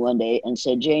teacher's meeting one day and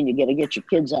said, Jane, you got to get your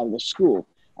kids out of the school.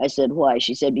 I said, why?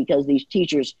 She said, because these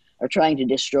teachers are trying to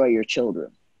destroy your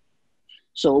children.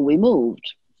 So we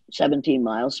moved 17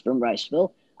 miles from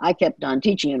Riceville. I kept on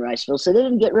teaching in Riceville, so they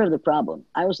didn't get rid of the problem.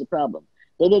 I was the problem.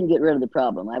 They didn't get rid of the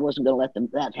problem. I wasn't going to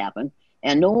let that happen.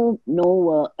 And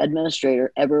no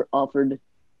administrator ever offered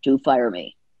to fire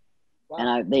me. Wow.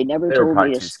 And they never told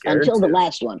me until the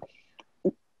last one.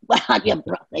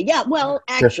 Well,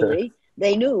 actually,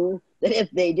 they knew that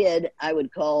if they did, I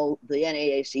would call the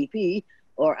NAACP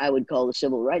or I would call the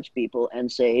civil rights people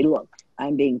and say, look,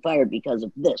 I'm being fired because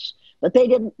of this. But they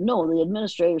didn't know, the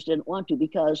administrators didn't want to,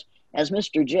 because as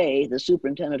Mr. J, the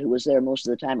superintendent who was there most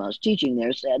of the time I was teaching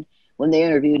there, said when they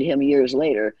interviewed him years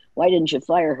later, why didn't you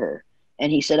fire her?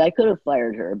 And he said, I could have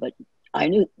fired her, but I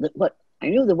knew that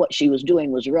what she was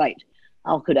doing was right.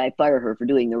 How could I fire her for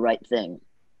doing the right thing?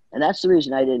 And that's the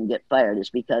reason I didn't get fired,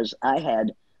 is because I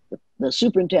had the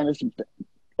superintendents,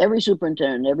 every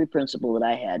superintendent, every principal that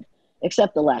I had,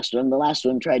 except the last one. The last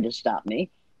one tried to stop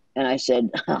me. And I said,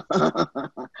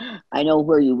 I know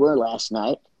where you were last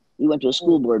night. You went to a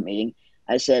school board meeting.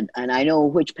 I said, and I know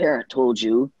which parent told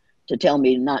you to tell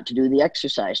me not to do the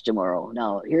exercise tomorrow.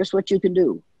 Now, here's what you can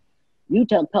do. You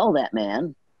call that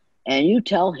man, and you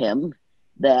tell him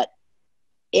that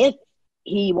if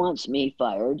he wants me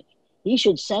fired, he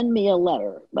should send me a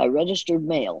letter by registered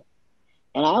mail.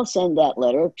 And I'll send that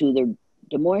letter to the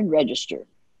Des Moines Register.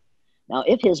 Now,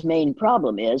 if his main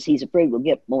problem is he's afraid we'll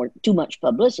get too much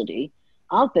publicity,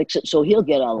 I'll fix it so he'll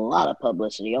get a lot of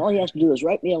publicity. All he has to do is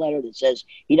write me a letter that says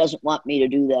he doesn't want me to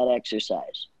do that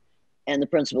exercise. And the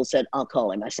principal said, I'll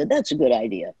call him. I said, that's a good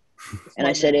idea. And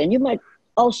I said, and you might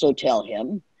also tell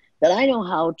him that I know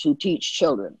how to teach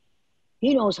children.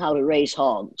 He knows how to raise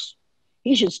hogs.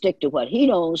 He should stick to what he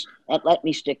knows and let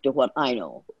me stick to what I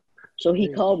know. So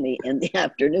he called me in the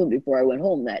afternoon before I went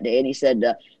home that day, and he said,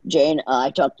 Jane,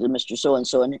 I talked to Mr.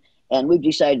 So-and-so, and we've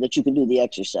decided that you can do the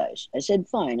exercise. I said,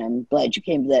 fine, I'm glad you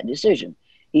came to that decision.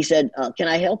 He said, can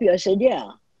I help you? I said,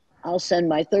 yeah. I'll send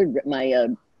my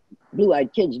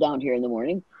blue-eyed kids down here in the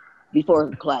morning before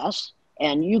class,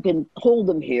 and you can hold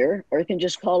them here, or you can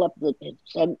just call up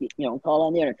call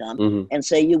on the intercom and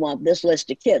say you want this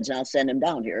list of kids, and I'll send them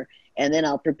down here. And then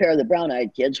I'll prepare the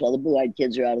brown-eyed kids while the blue-eyed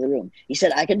kids are out of the room. He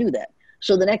said, I can do that.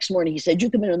 So the next morning, he said, you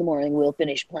come in the morning, we'll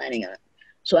finish planning on it.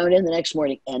 So I went in the next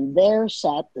morning, and there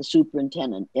sat the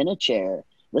superintendent in a chair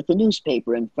with the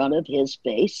newspaper in front of his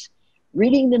face,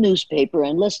 reading the newspaper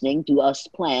and listening to us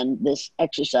plan this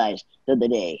exercise for the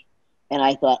day. And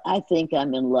I thought, I think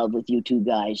I'm in love with you two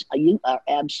guys. You are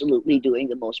absolutely doing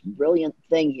the most brilliant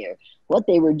thing here. What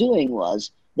they were doing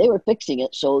was, they were fixing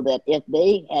it so that if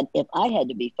I had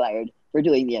to be fired, for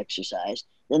doing the exercise,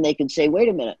 then they could say, wait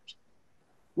a minute,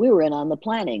 we were in on the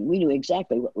planning. We knew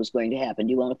exactly what was going to happen.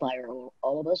 Do you want to fire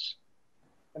all of us?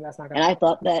 And that's not And I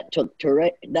thought that took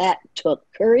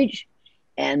courage,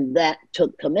 and that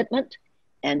took commitment,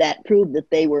 and that proved that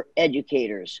they were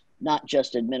educators, not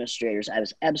just administrators. I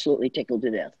was absolutely tickled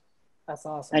to death. That's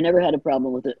awesome. I never had a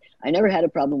problem with it. I never had a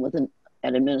problem with an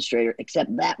administrator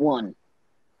except that one.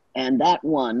 And that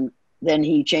one, then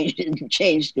he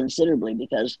changed considerably,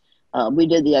 because we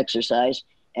did the exercise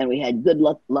and we had good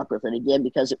luck with it again,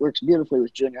 because it works beautifully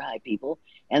with junior high people.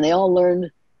 And they all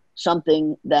learned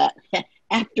something that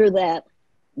after that,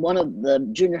 one of the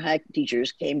junior high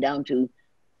teachers came down to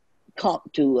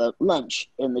lunch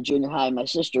in the junior high. My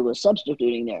sister was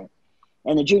substituting there.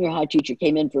 And the junior high teacher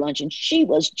came in for lunch, and she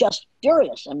was just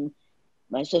furious. And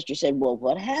my sister said, well,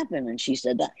 what happened? And she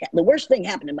said, the worst thing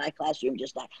happened in my classroom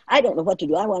just now. I don't know what to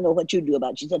do. I want to know what you do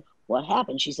about it. She said, what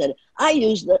happened? She said, I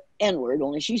used the N-word,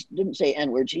 only she didn't say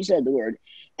N-word. She said the word.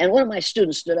 And one of my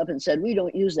students stood up and said, we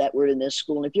don't use that word in this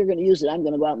school. And if you're going to use it, I'm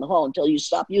going to go out in the hall until you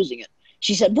stop using it.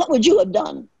 She said, what would you have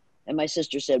done? And my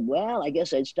sister said, well, I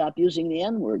guess I'd stop using the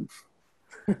N-word.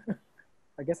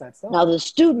 I guess that's so. Now, the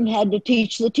student had to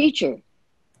teach the teacher.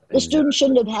 The student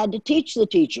shouldn't have had to teach the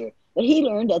teacher, but he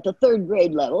learned at the 3rd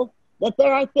grade level that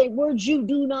there are words you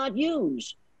do not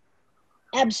use.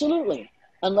 Absolutely.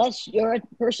 Unless you're a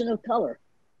person of color.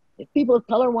 If people of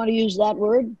color want to use that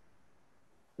word,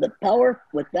 the power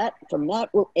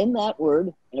in that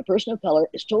word in a person of color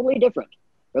is totally different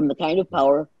from the kind of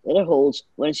power that it holds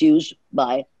when it's used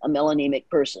by a melanemic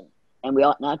person. And we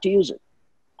ought not to use it.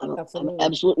 I'm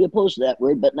absolutely opposed to that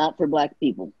word, but not for black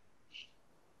people.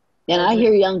 And I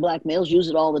hear young black males use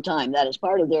it all the time. That is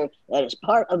part of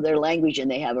their language,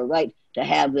 and they have a right to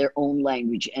have their own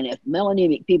language. And if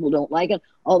melanemic people don't like it,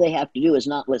 all they have to do is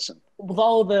not listen. With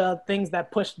all the things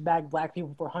that pushed back black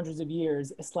people for hundreds of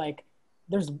years, it's like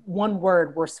there's one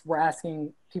word we're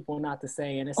asking people not to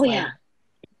say, and it's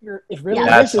it really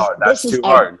that's hard. That's too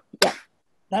hard. Yeah.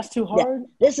 That's too hard.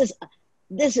 Yeah.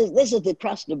 This is the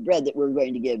crust of bread that we're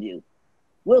going to give you.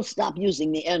 We'll stop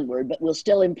using the N-word, but we'll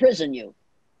still imprison you.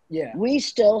 Yeah. We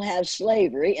still have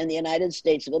slavery in the United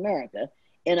States of America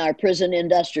in our prison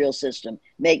industrial system.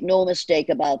 Make no mistake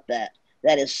about that.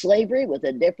 That is slavery with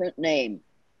a different name.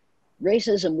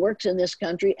 Racism works in this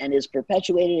country and is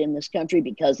perpetuated in this country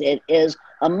because it is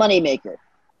a moneymaker.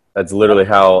 That's literally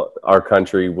how our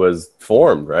country was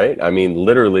formed, right? I mean,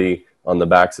 literally on the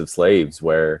backs of slaves,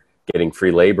 where getting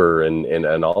free labor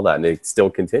and all that, and it still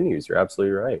continues. You're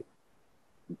absolutely right.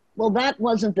 Well, that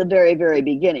wasn't the very, very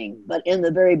beginning. But in the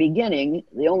very beginning,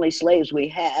 the only slaves we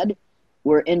had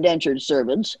were indentured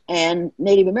servants and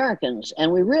Native Americans.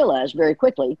 And we realized very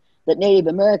quickly that Native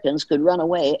Americans could run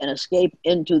away and escape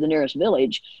into the nearest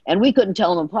village, and we couldn't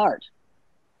tell them apart.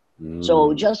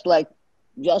 So just like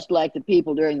the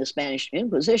people during the Spanish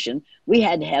Inquisition, we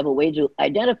had to have a way to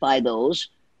identify those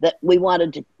that we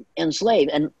wanted to enslave.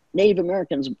 And Native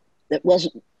Americans,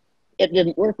 it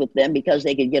didn't work with them because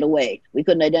they could get away. We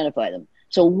couldn't identify them.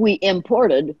 So we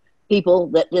imported people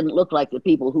that didn't look like the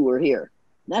people who were here.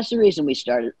 That's the reason we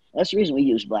started. That's the reason we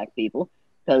used black people,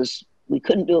 because we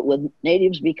couldn't do it with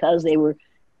natives because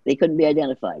they couldn't be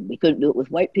identified. We couldn't do it with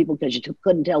white people because you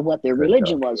couldn't tell what their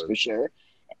religion was for sure.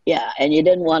 Yeah, and you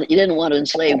didn't want to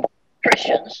enslave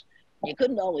Christians. You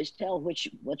couldn't always tell what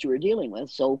you were dealing with.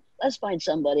 So let's find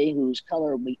somebody whose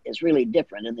color is really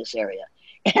different in this area.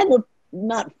 And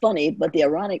not funny, but the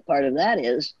ironic part of that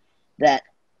is that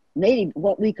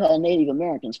what we call Native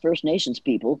Americans, First Nations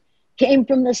people, came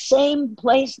from the same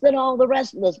place that all the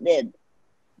rest of us did.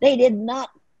 They did not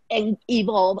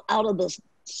evolve out of the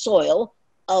soil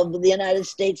of the United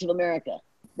States of America.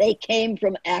 They came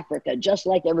from Africa, just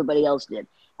like everybody else did.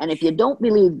 And if you don't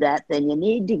believe that, then you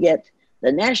need to get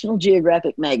the National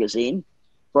Geographic magazine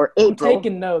for April. I'm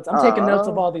taking notes. I'm taking notes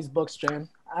of all these books, Jane.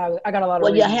 I got a lot of.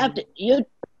 Well, you have to.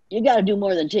 You got to do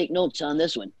more than take notes on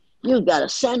this one. You've got to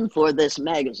send for this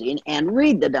magazine and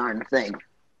read the darn thing.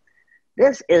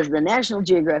 This is the National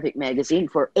Geographic magazine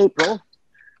for April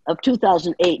of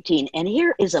 2018. And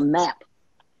here is a map.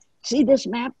 See this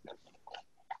map?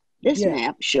 This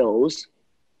map shows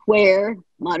where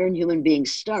modern human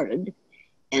beings started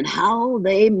and how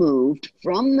they moved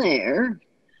from there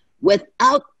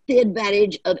without the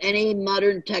advantage of any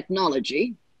modern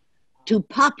technology to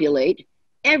populate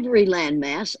every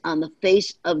landmass on the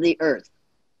face of the earth.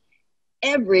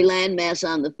 Every landmass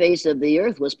on the face of the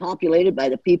earth was populated by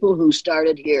the people who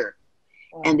started here.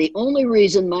 And the only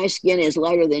reason my skin is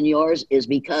lighter than yours is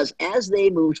because as they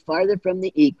moved farther from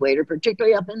the equator,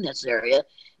 particularly up in this area,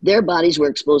 their bodies were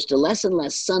exposed to less and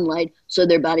less sunlight, so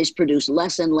their bodies produced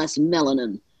less and less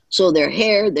melanin. So their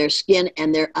hair, their skin,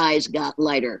 and their eyes got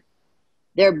lighter.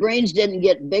 Their brains didn't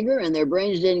get bigger and their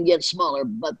brains didn't get smaller,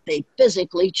 but they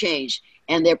physically changed.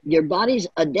 And your bodies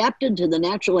adapted to the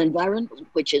natural environment,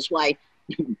 which is why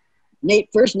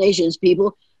First Nations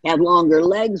people have longer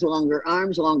legs, longer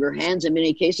arms, longer hands in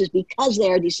many cases, because they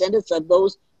are descendants of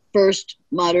those first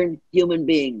modern human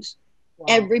beings. Wow.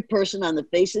 Every person on the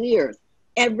face of the earth,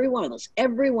 every one of us,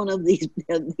 every one of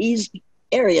these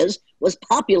areas was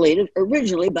populated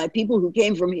originally by people who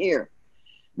came from here.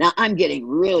 Now, I'm getting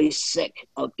really sick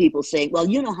of people saying, well,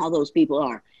 you know how those people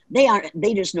are.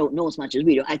 They just don't know as much as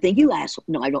we do. I think you asked.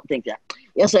 No, I don't think that.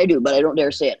 Yes, I do, but I don't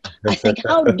dare say it. I think,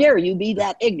 how dare you be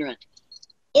that ignorant?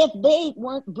 If they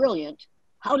weren't brilliant,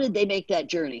 how did they make that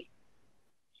journey?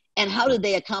 And how did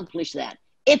they accomplish that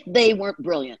if they weren't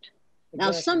brilliant?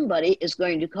 Now, somebody is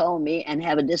going to call me and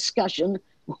have a discussion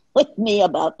with me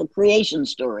about the creation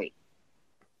story.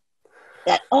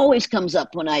 That always comes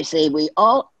up when I say we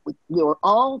all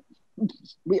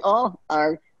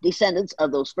are descendants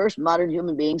of those first modern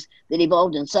human beings that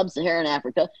evolved in sub-Saharan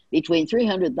Africa between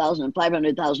 300,000 and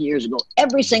 500,000 years ago.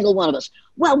 Every single one of us.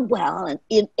 Well,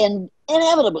 and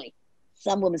inevitably,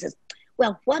 some woman says,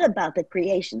 well, what about the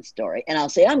creation story? And I'll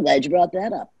say, I'm glad you brought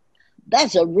that up.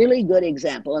 That's a really good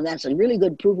example, and that's a really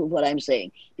good proof of what I'm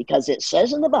saying, because it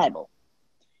says in the Bible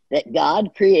that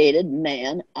God created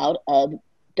man out of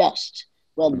dust.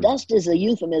 Well, dust is a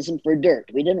euphemism for dirt.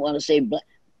 We didn't want to say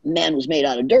man was made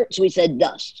out of dirt, so we said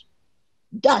dust.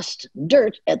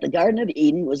 Dirt at the Garden of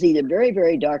Eden was either very,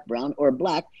 very dark brown or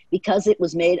black because it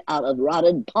was made out of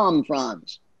rotted palm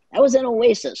fronds. That was an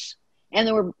oasis, and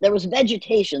there was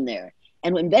vegetation there.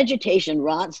 And when vegetation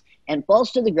rots and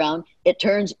falls to the ground, it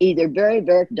turns either very,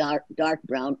 very dark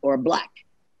brown or black,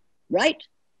 right?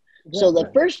 Yeah. So the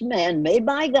first man made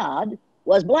by God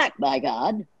was black by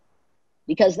God,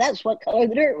 because that's what color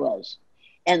the dirt was.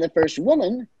 And the first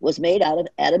woman was made out of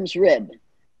Adam's rib,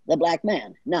 the black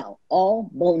man. Now,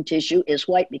 all bone tissue is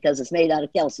white because it's made out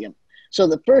of calcium. So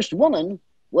the first woman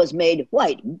was made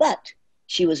white, but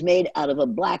she was made out of a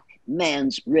black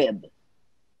man's rib.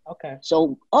 Okay.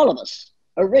 So all of us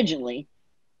originally,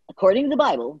 according to the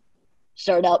Bible,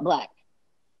 started out black.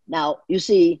 Now, you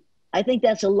see, I think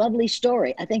that's a lovely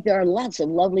story. I think there are lots of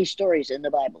lovely stories in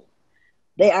the Bible.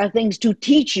 They are things to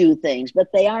teach you things,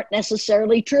 but they aren't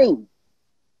necessarily true.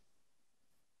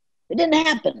 It didn't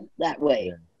happen that way.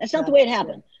 Yeah. That's not the way it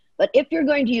happened. But if you're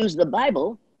going to use the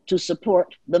Bible to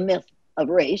support the myth of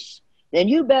race, then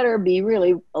you better be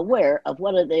really aware of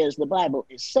what it is the Bible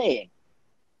is saying.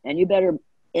 And you better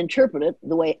interpret it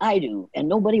the way I do. And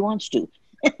nobody wants to.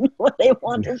 What they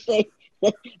want to say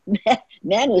that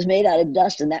man was made out of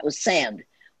dust and that was sand.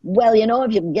 Well, you know,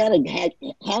 if you get a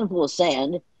handful of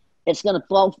sand, it's going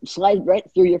to slide right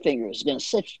through your fingers. It's going to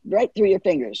sift right through your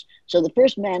fingers. So the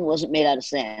first man wasn't made out of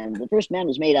sand. The first man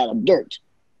was made out of dirt.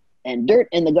 And dirt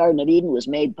in the Garden of Eden was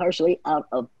made partially out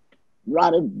of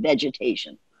rotted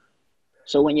vegetation.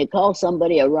 So when you call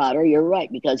somebody a rotter, you're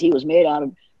right, because he was made out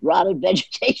of rotted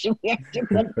vegetation. But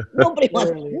nobody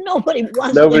wants to interpret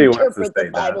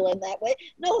the Bible in that way.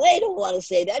 No, they don't want to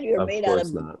say that. You're made out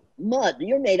of mud.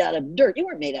 You're made out of dirt. You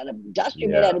weren't made out of dust.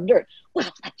 You're made out of dirt.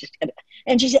 Well,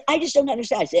 and she said, I just don't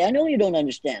understand. I say, I know you don't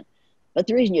understand. But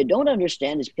the reason you don't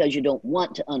understand is because you don't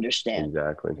want to understand.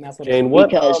 Exactly. Jane, go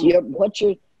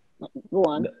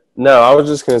on. No, I was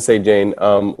just going to say, Jane,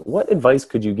 what advice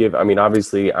could you give? I mean,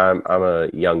 obviously, I'm a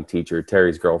young teacher.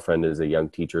 Terry's girlfriend is a young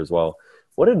teacher as well.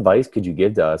 What advice could you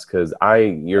give to us? Because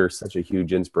you're such a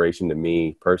huge inspiration to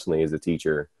me personally as a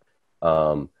teacher.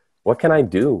 What can I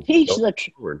do? Teach the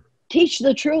truth. Teach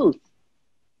the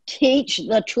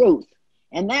truth.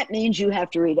 And that means you have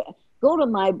to read it. Go to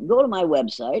my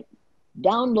website,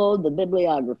 download the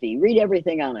bibliography, read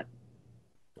everything on it.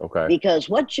 Okay. Because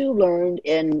what you learned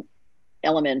in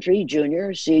elementary,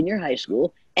 junior, senior, high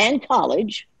school, and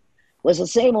college was the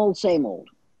same old, same old.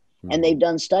 Mm-hmm. And they've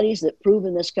done studies that prove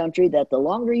in this country that the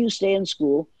longer you stay in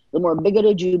school, the more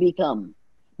bigoted you become.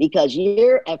 Because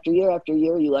year after year after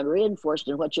year, you are reinforced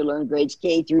in what you learn grades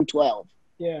K through 12.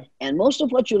 Yeah. And most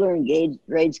of what you learn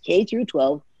grades K through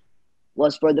 12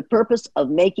 was for the purpose of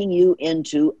making you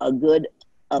into a good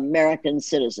American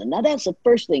citizen. Now, that's the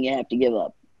first thing you have to give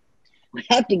up. We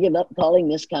have to give up calling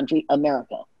this country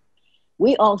America.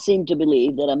 We all seem to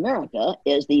believe that America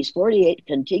is these 48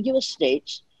 contiguous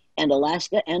states and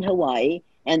Alaska and Hawaii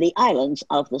and the islands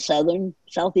off the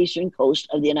southeastern coast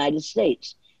of the United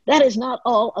States. That is not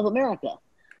all of America.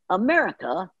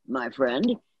 America, my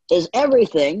friend, is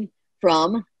everything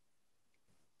from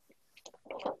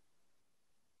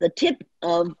the tip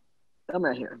of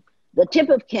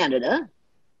Canada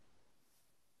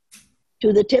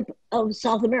to the tip of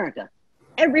South America.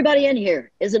 Everybody in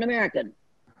here is an American.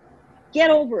 Get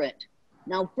over it.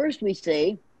 Now, first we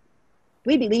say,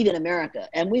 we believe in America,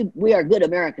 and we are good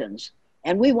Americans,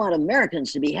 and we want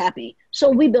Americans to be happy, so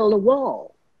we build a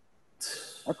wall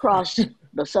across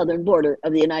the southern border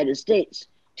of the United States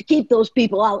to keep those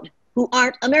people out who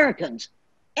aren't Americans.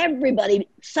 Everybody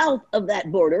south of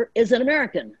that border is an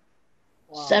American.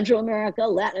 Wow. Central America,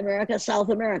 Latin America, South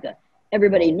America.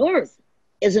 Everybody north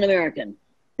is an American.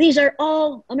 These are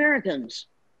all Americans.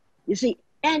 You see,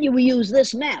 and we use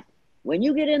this map. When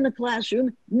you get in the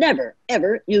classroom, never,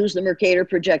 ever use the Mercator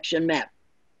projection map.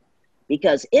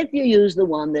 Because if you use the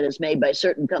one that is made by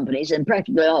certain companies, and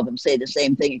practically all of them say the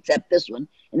same thing except this one,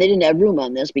 and they didn't have room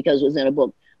on this because it was in a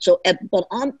book. So, in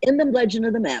the legend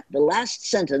of the map, the last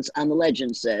sentence on the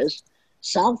legend says,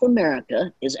 South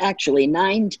America is actually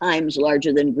 9 times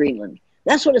larger than Greenland.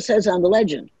 That's what it says on the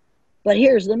legend. But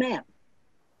here's the map,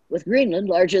 with Greenland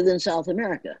larger than South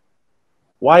America.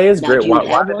 Why is Greenland?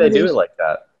 Why did they do it like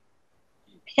that?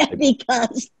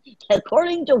 Because,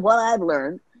 according to what I've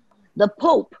learned, the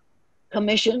Pope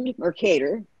commissioned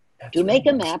Mercator to make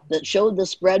a map that showed the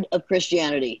spread of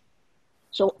Christianity.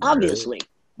 So obviously,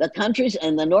 the countries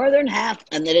in the northern half,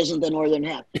 and that isn't the northern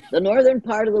half, the northern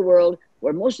part of the world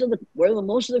where most of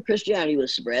the Christianity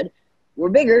was spread, were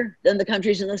bigger than the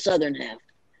countries in the southern half.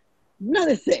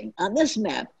 Another thing, on this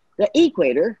map, the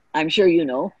equator, I'm sure you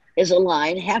know, is a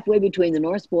line halfway between the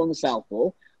North Pole and the South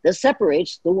Pole that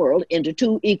separates the world into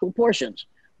 2 equal portions,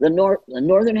 the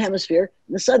northern hemisphere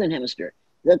and the southern hemisphere.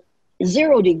 The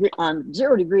 0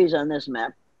 degrees on this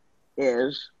map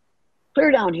is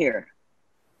clear down here.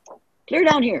 Clear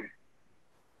down here.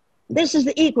 This is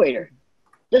the equator.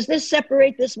 Does this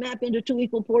separate this map into 2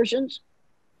 equal portions?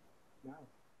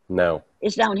 No.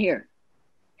 It's down here.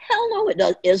 Hell no,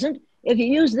 it isn't. If you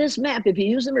use this map, if you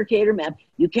use the Mercator map,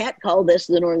 you can't call this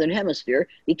the northern hemisphere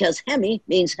because hemi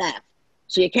means half.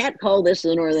 So you can't call this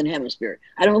the northern hemisphere.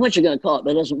 I don't know what you're going to call it,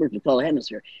 but it doesn't work to call it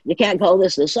hemisphere. You can't call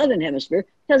this the southern hemisphere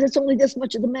because it's only this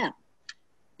much of the map.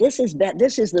 This is bad.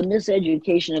 This is the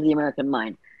miseducation of the American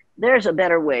mind. There's a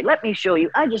better way. Let me show you.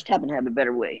 I just happen to have a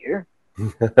better way here.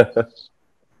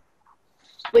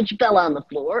 Which fell on the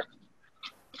floor.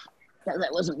 Because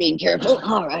I wasn't being careful.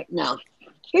 All right, now,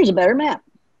 here's a better map.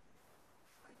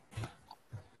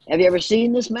 Have you ever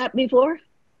seen this map before?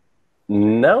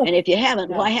 No. And if you haven't,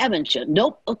 why haven't you?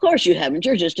 Nope, of course you haven't.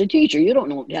 You're just a teacher. You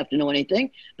don't have to know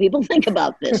anything. People think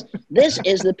about this. This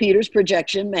is the Peters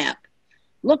projection map.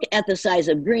 Look at the size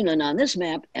of Greenland on this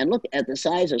map and look at the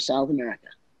size of South America.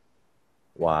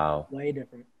 Wow. Way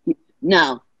different.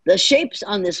 Now, the shapes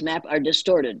on this map are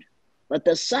distorted, but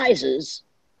the sizes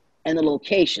and the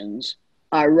locations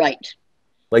are right.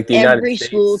 Like the United Every States.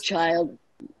 School child.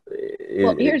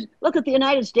 Well, look at the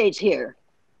United States here,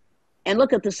 and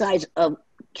look at the size of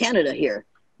Canada here.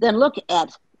 Then look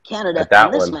at Canada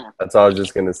on this map. That's all I was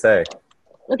just going to say.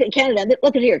 Look at Canada.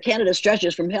 Look at here. Canada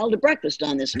stretches from hell to breakfast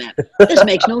on this map. This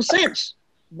makes no sense.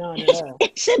 No.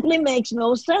 It simply makes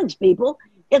no sense, people.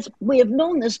 We have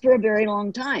known this for a very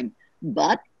long time,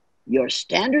 but your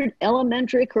standard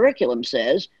elementary curriculum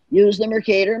says use the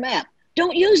Mercator map.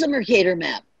 Don't use the Mercator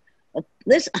map.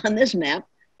 On this map,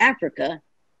 Africa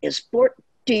is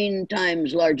 14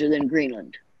 times larger than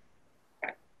Greenland.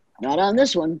 Not on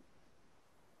this one.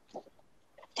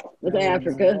 Look at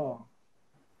Africa,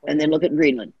 and then look at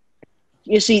Greenland.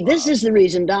 You see, this is the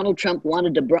reason Donald Trump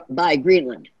wanted to buy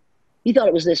Greenland. He thought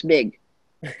it was this big.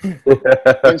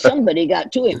 And somebody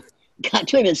got to him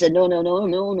and said, no,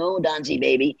 Donzie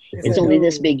baby. It's only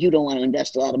this big. You don't want to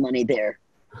invest a lot of money there.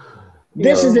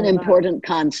 This is an important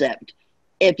concept.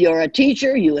 If you're a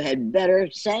teacher, you had better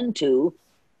send to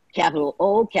capital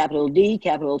O, capital D,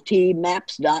 capital T,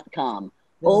 maps.com,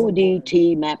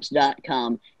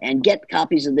 odtmaps.com, and get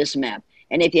copies of this map.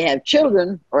 And if you have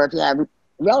children, or if you have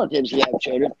relatives who have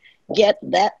children, get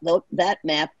that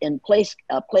map in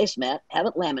placemat, have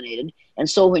it laminated, and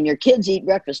so when your kids eat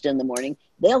breakfast in the morning,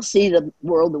 they'll see the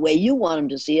world the way you want them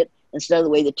to see it instead of the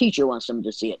way the teacher wants them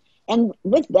to see it. And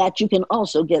with that, you can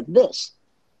also get this.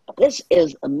 This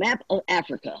is a map of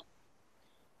Africa.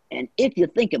 And if you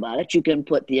think about it, you can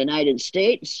put the United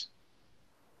States,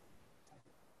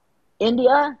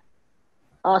 India,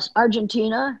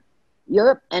 Argentina,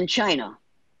 Europe, and China,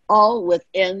 all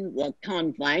within the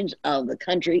confines of the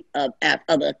country of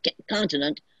the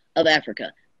continent of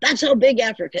Africa. That's how big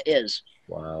Africa is.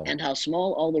 Wow. And how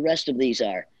small all the rest of these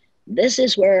are. This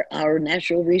is where our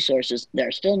natural resources, there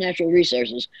are still natural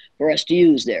resources for us to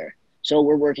use there. So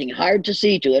we're working hard to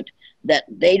see to it that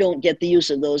they don't get the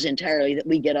use of those entirely, that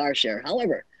we get our share.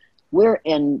 However, we're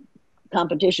in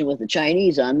competition with the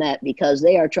Chinese on that because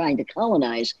they are trying to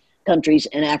colonize countries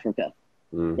in Africa.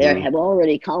 Mm-hmm. They have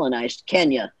already colonized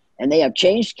Kenya, and they have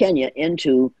changed Kenya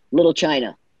into Little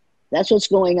China. That's what's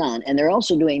going on. And they're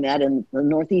also doing that in the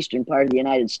northeastern part of the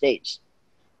United States.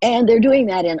 And they're doing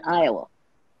that in Iowa.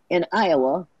 In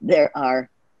Iowa, there are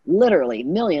literally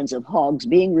millions of hogs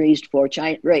being raised for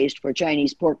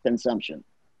Chinese pork consumption.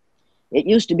 It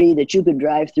used to be that you could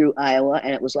drive through Iowa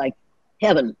and it was like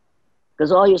heaven,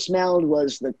 because all you smelled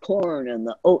was the corn and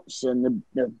the oats and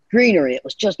the greenery. It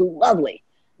was just lovely.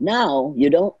 Now you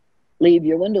don't leave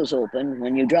your windows open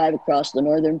when you drive across the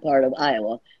northern part of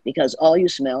Iowa because all you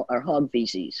smell are hog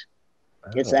feces.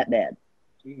 Oh. It's that bad.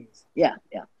 Jeez. Yeah.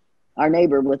 Our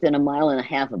neighbor within a mile and a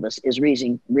half of us is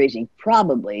raising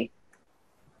probably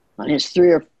on his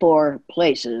 3 or 4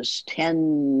 places,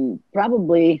 10,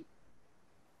 probably,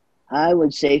 I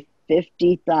would say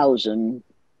 50,000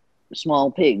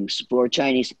 small pigs for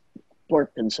Chinese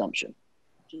pork consumption.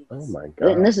 Oh my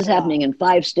God. And this is happening in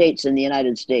 5 states in the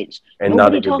United States. And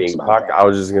nobody not even talks being about talked. that. I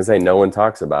was just gonna say, no one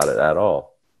talks about it at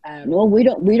all. No, we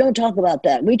don't talk about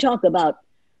that. We talk about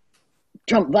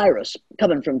Trump virus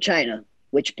coming from China,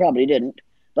 which probably didn't,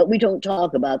 but we don't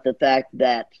talk about the fact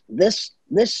that this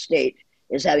state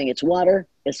is having its water,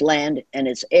 its land, and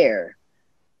its air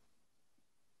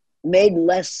made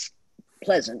less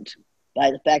pleasant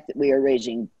by the fact that we are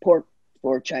raising pork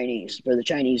for the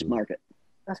Chinese market.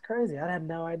 That's crazy. I had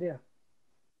no idea.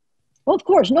 Well, of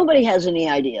course, nobody has any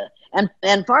idea. And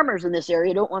farmers in this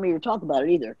area don't want me to talk about it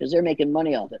either because they're making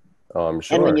money off it. Oh, I'm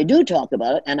sure. And when you do talk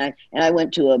about it, and I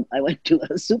went to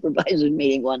a supervisor's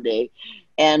meeting one day,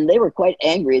 and they were quite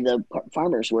angry, the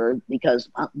farmers were, because,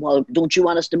 well, don't you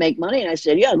want us to make money? And I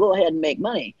said, yeah, go ahead and make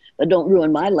money, but don't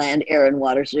ruin my land, air, and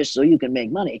water just so you can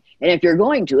make money. And if you're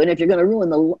going to ruin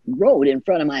the road in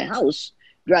front of my house,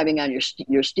 driving on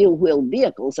your steel-wheeled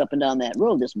vehicles up and down that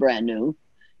road that's brand new,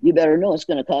 you better know it's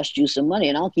going to cost you some money,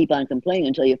 and I'll keep on complaining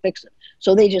until you fix it.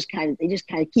 So they just kind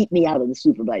of keep me out of the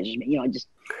supervisor's meeting.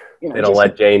 They don't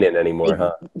let Jane in anymore,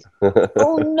 huh?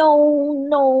 Oh,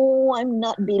 no, I'm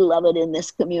not beloved in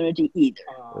this community either.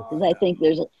 Because I think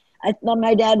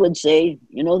my dad would say,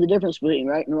 the difference between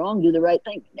right and wrong, do the right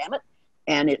thing, damn it.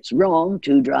 And it's wrong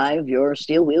to drive your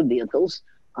steel-wheeled vehicles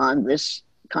on this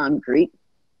concrete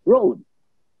road,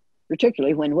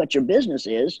 particularly when what your business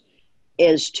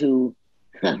is to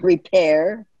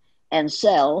repair and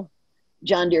sell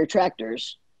John Deere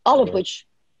tractors, all of which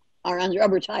are on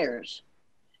rubber tires,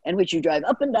 and which you drive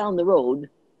up and down the road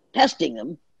testing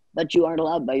them, but you aren't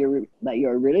allowed by your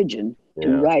religion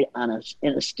to ride on a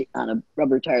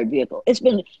rubber tired vehicle.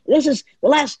 The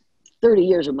last 30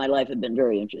 years of my life have been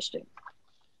very interesting.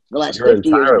 The last your 50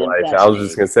 years have been life. I was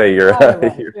just gonna say you're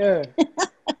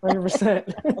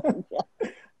 100%.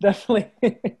 Definitely.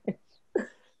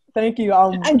 Thank you.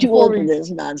 I'm too old for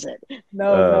this nonsense.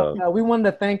 No. We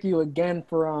wanted to thank you again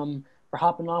for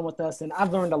hopping on with us, and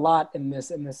I've learned a lot in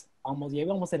this we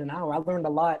almost said an hour. I've learned a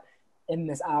lot in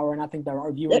this hour, and I think that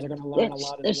our viewers are going to learn a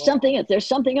lot. There's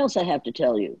something else I have to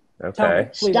tell you. Okay.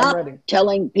 Please, stop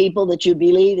telling people that you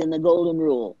believe in the golden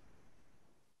rule.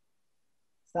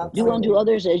 Stop do unto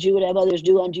others as you would have others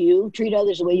do unto you. Treat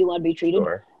others the way you want to be treated.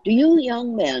 Sure. Do you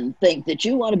young men think that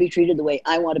you want to be treated the way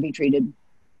I want to be treated?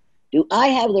 Do I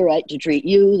have the right to treat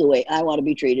you the way I want to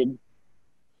be treated?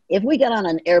 If we got on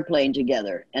an airplane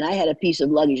together and I had a piece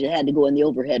of luggage that had to go in the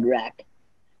overhead rack,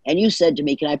 and you said to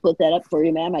me, can I put that up for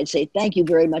you, ma'am? I'd say, thank you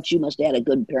very much. You must have had a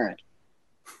good parent.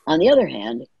 On the other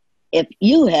hand, if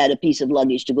you had a piece of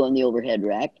luggage to go in the overhead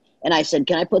rack, and I said,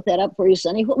 can I put that up for you,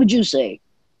 Sonny? What would you say?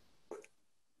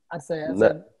 I'd say, I don't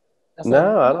know.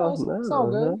 It's all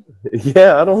good.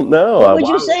 Yeah, I don't know. What would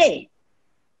you say?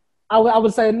 I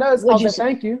would say no. I would say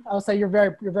thank you. I would say you're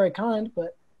very kind,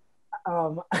 but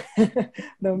no,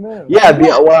 man. Yeah,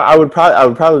 I would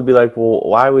probably be like, well,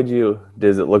 why would you?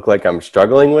 Does it look like I'm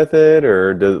struggling with it,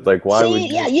 or why would?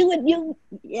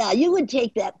 You would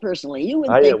take that personally. You would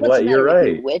think, what's the matter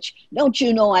with you, witch? Don't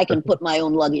you know I can put my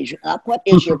own luggage up? What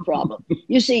is your problem?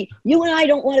 You see, you and I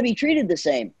don't want to be treated the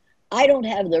same. I don't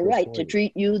have the right to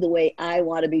treat you the way I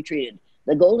want to be treated.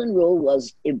 The golden rule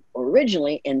was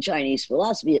originally in Chinese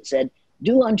philosophy. It said,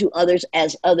 do unto others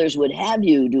as others would have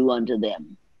you do unto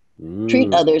them.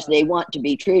 Treat others they want to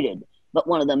be treated. But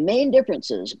one of the main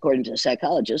differences, according to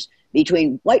psychologists,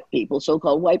 between white people,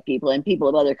 so-called white people, and people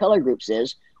of other color groups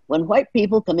is when white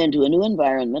people come into a new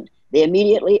environment, they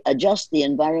immediately adjust the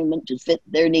environment to fit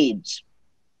their needs.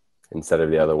 Instead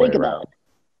of the other way around. Think about it.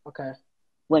 Okay.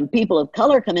 When people of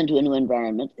color come into a new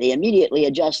environment, they immediately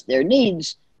adjust their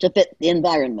needs to fit the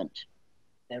environment.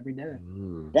 Every day.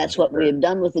 That's what we have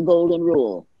done with the golden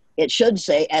rule. It should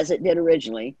say, as it did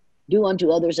originally, Do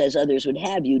unto others as others would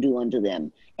have you do unto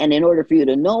them. And in order for you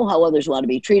to know how others want to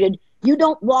be treated, you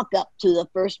don't walk up to the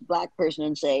first black person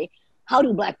and say, how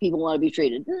do black people want to be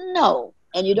treated? No.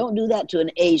 And you don't do that to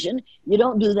an Asian. You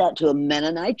don't do that to a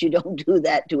Mennonite. You don't do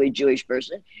that to a Jewish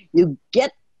person. You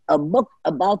get a book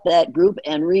about that group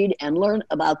and read and learn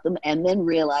about them, and then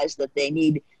realize that they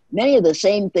need many of the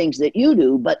same things that you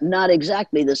do, but not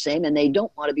exactly the same, and they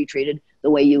don't want to be treated the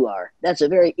way you are. That's a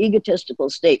very egotistical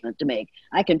statement to make.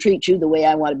 I can treat you the way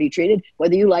I want to be treated,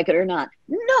 whether you like it or not.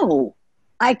 No,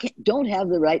 don't have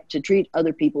the right to treat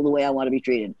other people the way I want to be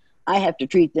treated. I have to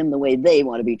treat them the way they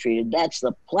want to be treated. That's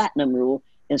the platinum rule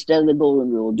instead of the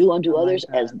golden rule. Do unto others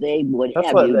as they would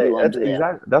have you do unto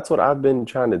them. That's what I've been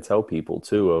trying to tell people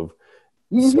too. Of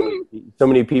so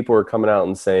many people are coming out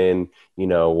and saying, you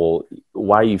know, well,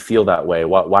 why do you feel that way?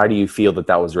 Why do you feel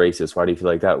that was racist? Why do you feel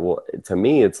like that? Well, to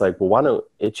me, it's like, well, why don't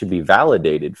it should be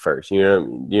validated first? You know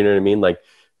what I mean? Like,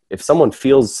 if someone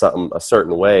feels something a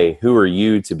certain way, who are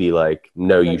you to be like,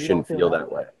 no, you shouldn't feel that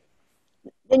way?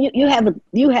 Then you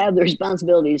have the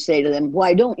responsibility to say to them,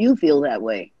 why don't you feel that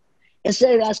way?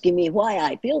 Instead of asking me why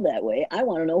I feel that way, I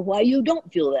want to know why you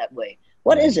don't feel that way.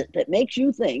 What is it that makes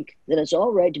you think that it's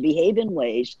all right to behave in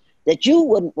ways that you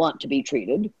wouldn't want to be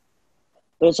treated,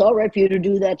 but it's all right for you to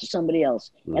do that to somebody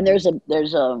else? And there's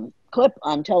a clip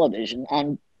on television,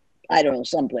 on, I don't know,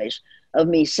 someplace, of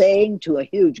me saying to a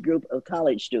huge group of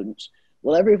college students,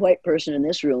 well, every white person in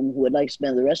this room who would like to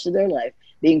spend the rest of their life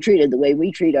being treated the way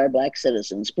we treat our black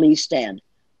citizens, please stand.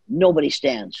 Nobody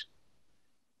stands.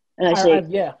 And I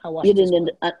say, I watched you didn't,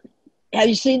 have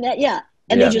you seen that? Yeah.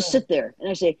 And they just sit there. And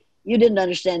I say, you didn't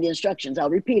understand the instructions. I'll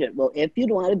repeat it. Well, if you're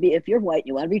white and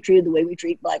you want to be treated the way we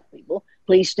treat black people,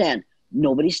 please stand.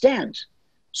 Nobody stands.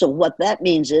 So what that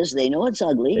means is they know it's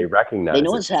ugly. They recognize They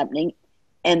know it's happening,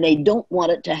 and they don't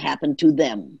want it to happen to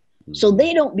them. So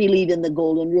they don't believe in the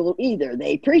golden rule either.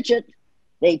 They preach it,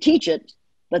 they teach it,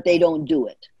 but they don't do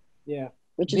it. Yeah.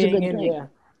 Which is a good thing. Yeah.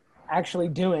 Actually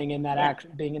doing and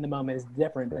that being in the moment is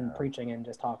different than preaching and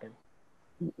just talking.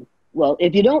 Well,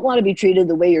 if you don't want to be treated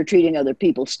the way you're treating other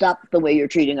people, stop the way you're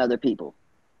treating other people.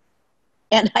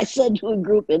 And I said to a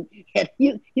group at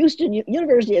Houston,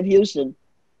 University of Houston,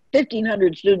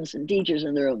 1,500 students and teachers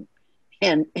in the room,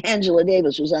 and Angela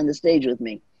Davis was on the stage with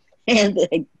me. And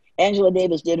Angela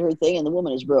Davis did her thing, and the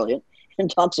woman is brilliant and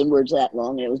talks in words that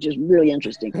long, and it was just really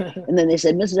interesting. And then they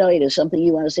said, Mrs. Elliot, is something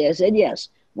you want to say? I said, yes.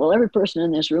 Well, every person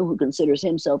in this room who considers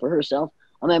himself or herself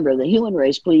a member of the human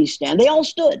race, please stand. They all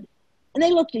stood. And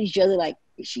they looked at each other like,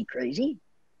 is she crazy?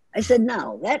 I said,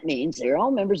 no, that means they're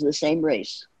all members of the same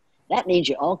race. That means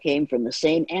you all came from the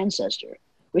same ancestor,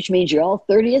 which means you're all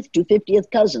 30th to 50th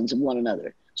cousins of one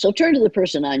another. So turn to the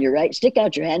person on your right, stick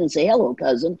out your hand and say, hello,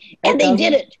 cousin. And they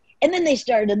did it. And then they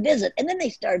started to visit. And then they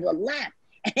started to laugh.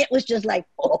 And it was just like,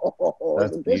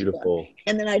 that's beautiful.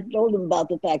 And then I told them about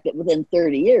the fact that within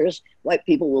 30 years, white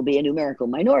people will be a numerical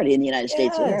minority in the United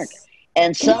States of America.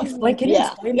 And some, can you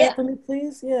explain that for me,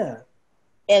 please? Yeah.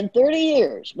 And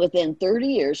within 30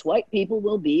 years, white people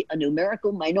will be a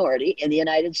numerical minority in the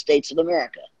United States of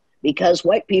America, because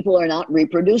white people are not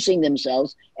reproducing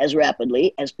themselves as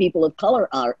rapidly as people of color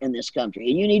are in this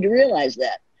country. And you need to realize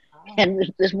that.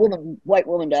 And this white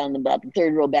woman down about the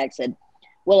third row back said,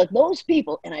 well, if those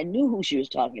people, and I knew who she was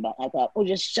talking about, I thought, oh,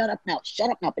 just shut up now.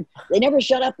 But they never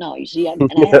shut up now, you see. And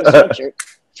I have a sweatshirt.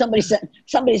 Somebody sent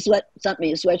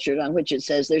me a sweatshirt on which it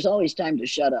says, there's always time to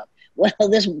shut up. Well,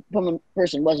 this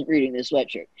person wasn't reading this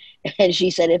sweatshirt. And she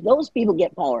said, if those people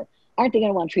get power, aren't they going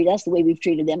to want to treat us the way we've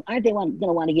treated them? Aren't they going to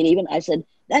want to get even? I said,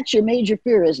 that's your major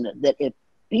fear, isn't it? That if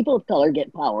people of color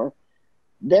get power,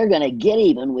 they're going to get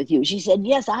even with you. She said,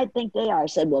 yes, I think they are. I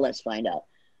said, well, let's find out.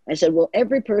 I said, well,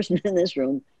 every person in this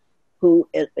room who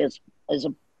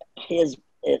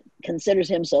considers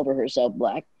himself or herself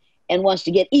black and wants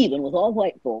to get even with all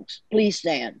white folks, please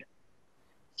stand.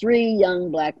 3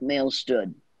 young black males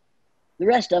stood. The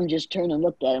rest of them just turned and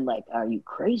looked at him like, are you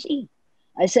crazy?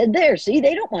 I said, there, see,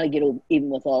 they don't want to get even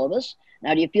with all of us.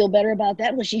 Now, do you feel better about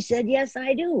that? Well, she said, yes,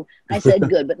 I do. I said,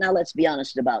 good, but now let's be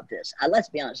honest about this.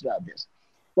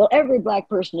 Well, every black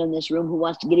person in this room who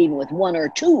wants to get even with 1 or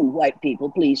 2 white people,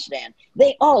 please stand.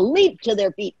 They all leaped to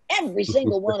their feet, every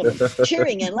single one of them,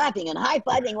 cheering and laughing and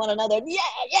high-fiving one another. Yeah.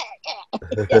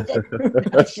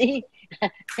 Now, see,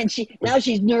 and now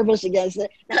she's nervous against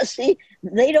it. Now, see,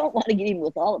 they don't want to get even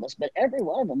with all of us, but every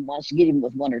one of them wants to get even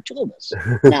with 1 or 2 of us.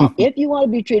 Now, if you want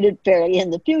to be treated fairly in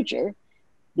the future,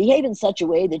 behave in such a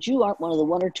way that you aren't one of the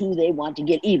 1 or 2 they want to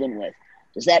get even with.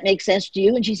 Does that make sense to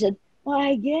you? And she said, well,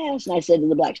 I guess. And I said to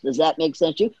the blacks, does that make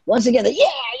sense to you? Once again,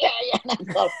 yeah. And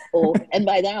I thought, oh, and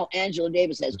by now, Angela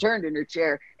Davis has turned in her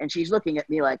chair, and she's looking at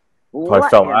me like, Probably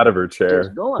fell out of her chair.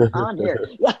 What's going on here?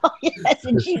 Yeah, yes,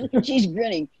 and she's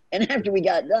grinning. And after we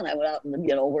got done, I went out and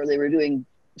where they were doing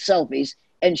selfies,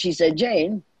 and she said,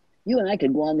 "Jane, you and I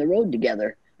could go on the road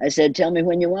together." I said, "Tell me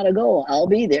when you want to go. I'll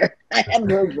be there." I haven't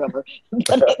heard from her,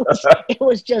 but it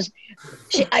was just.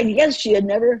 I guess she had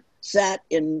never sat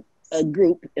in a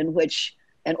group in which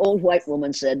an old white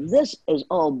woman said, "This is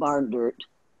all barn dirt,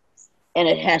 and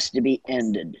it has to be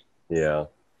ended." Yeah.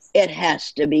 It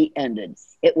has to be ended.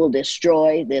 It will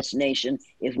destroy this nation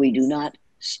if we do not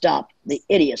stop the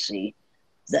idiocy,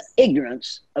 the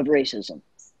ignorance of racism.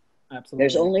 Absolutely.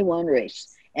 There's only one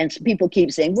race. And people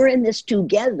keep saying, we're in this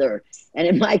together. And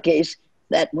in my case,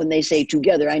 that when they say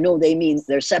together, I know they mean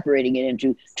they're separating it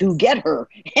into to get her.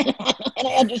 And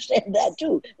I understand that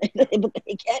too. But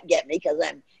they can't get me because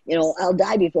I'll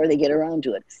die before they get around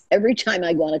to it. Every time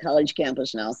I go on a college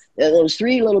campus now, there are those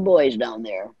 3 little boys down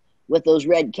there with those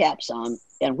red caps on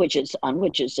which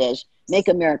it says, "Make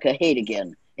America Hate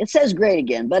Again." It says great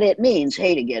again, but it means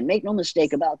hate again. Make no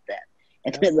mistake about that.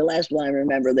 And then the last one I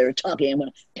remember, they were talking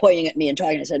and pointing at me and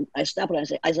talking. I stopped and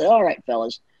I said, "All right,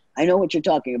 fellas, I know what you're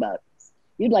talking about.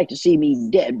 You'd like to see me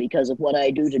dead because of what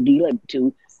I do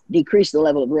to decrease the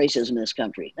level of racism in this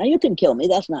country. Now, you can kill me.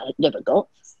 That's not difficult.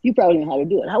 You probably know how to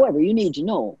do it. However, you need to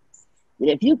know that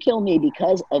if you kill me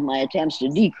because of my attempts to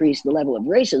decrease the level of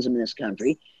racism in this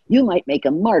country, you might make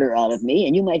a martyr out of me,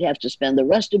 and you might have to spend the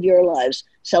rest of your lives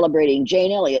celebrating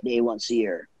Jane Elliot Day once a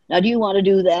year. Now, do you want to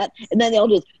do that?" And then they'll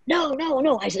just, no.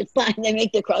 I said, "Fine." They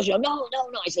make the cross. No.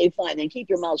 I say, "Fine." Then keep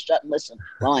your mouth shut and listen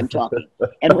while I'm talking.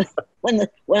 And when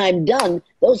I'm done,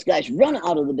 those guys run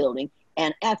out of the building,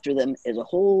 and after them is a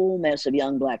whole mess of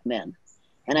young black men.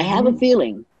 And I have a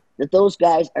feeling that those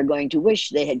guys are going to wish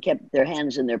they had kept their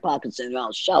hands in their pockets and their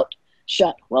mouths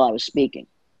shut while I was speaking.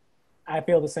 I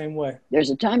feel the same way. There's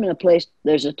a time and a place.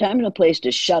 There's a time and a place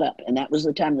to shut up, and that was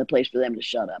the time and the place for them to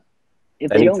shut up. If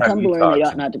they don't come to learn, they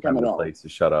ought not to come at all. Place to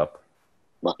shut up.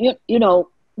 Well,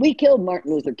 we killed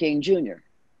Martin Luther King Jr.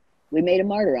 We made a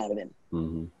martyr out of him.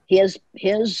 Mm-hmm.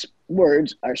 His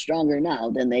words are stronger now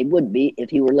than they would be if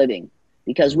he were living,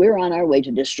 because we're on our way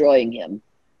to destroying him,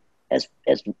 as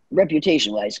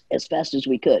reputation-wise, as fast as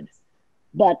we could.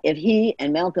 But if he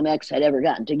and Malcolm X had ever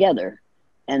gotten together,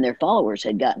 and their followers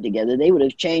had gotten together, they would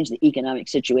have changed the economic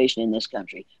situation in this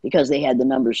country because they had the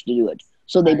numbers to do it.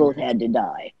 So they both had to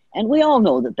die. And we all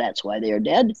know that that's why they are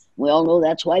dead. We all know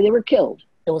that's why they were killed.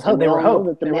 It was hope. They were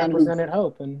hope. They represented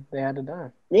hope, and they had to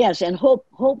die. Yes, and hope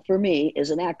for me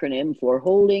is an acronym for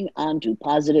holding on to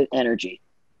positive energy.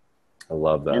 I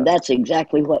love that. And that's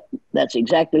exactly what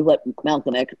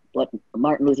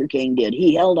Martin Luther King did.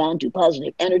 He held on to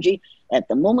positive energy at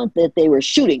the moment that they were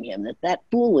shooting him, that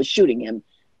fool was shooting him.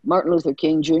 Martin Luther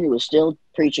King Jr. was still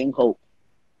preaching hope.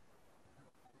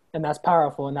 And that's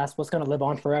powerful, and that's what's going to live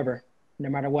on forever, no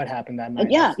matter what happened that night.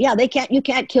 You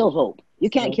can't kill hope. You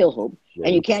can't kill hope,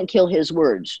 and you can't kill his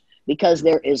words, because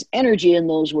there is energy in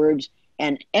those words,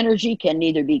 and energy can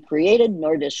neither be created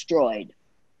nor destroyed.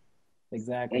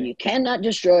 Exactly. And you cannot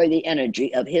destroy the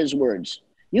energy of his words.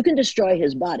 You can destroy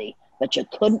his body, but you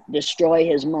couldn't destroy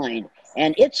his mind.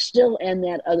 And it's still in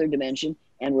that other dimension,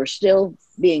 and we're still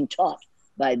being taught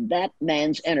by that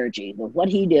man's energy, what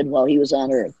he did while he was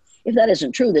on earth. If that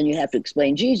isn't true, then you have to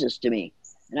explain Jesus to me,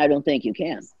 and I don't think you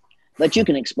can. But you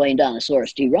can explain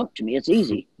Donosaurus T. Rump to me. It's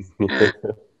easy. I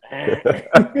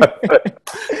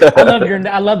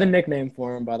love the nickname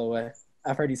for him, by the way.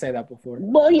 I've heard you say that before.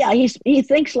 Well, yeah, he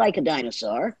thinks like a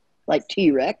dinosaur, like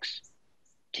T-Rex.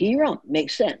 T-Rump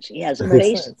makes sense. He has a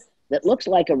face that looks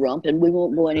like a rump, and we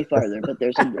won't go any farther. But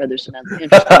there's some interesting things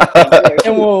there.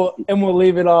 And we'll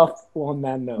leave it off on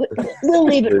that note. We'll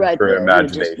leave it right there. We'll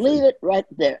just leave it right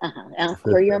there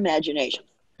for your imagination.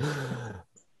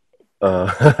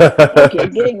 Okay,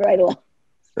 getting right along.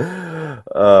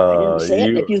 I didn't say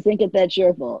it. If you think it, that's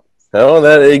your fault. Oh,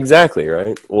 that exactly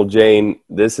right. Well, Jane,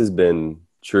 this has been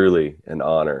truly an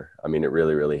honor. I mean, it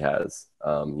really, really has.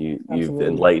 You've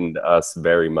enlightened us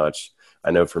very much.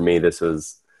 I know for me, this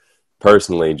was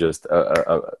personally just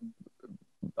a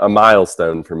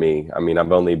milestone for me. I mean,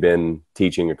 I've only been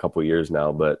teaching a couple years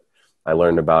now, but I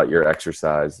learned about your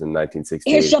exercise in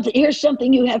 1968. Here's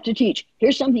something you have to teach.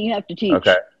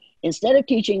 Okay. Instead of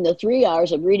teaching the 3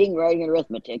 R's of reading, writing, and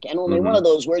arithmetic, and only one of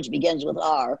those words begins with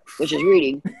R, which is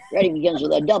reading. Writing begins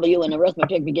with a W, and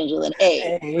arithmetic begins with an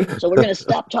A. So we're going to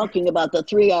stop talking about the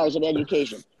 3 R's of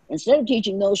education. Instead of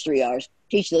teaching those 3 R's,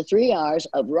 teach the 3 R's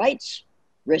of rights,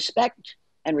 respect,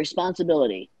 and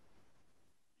responsibility.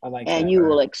 And you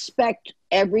will expect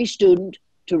every student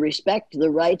to respect the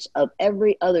rights of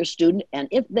every other student, and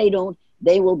if they don't,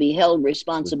 they will be held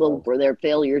responsible for their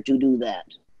failure to do that.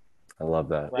 I love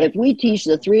that. Right. If we teach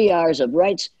the 3 R's of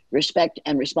rights, respect,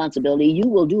 and responsibility, you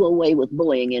will do away with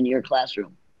bullying in your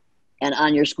classroom and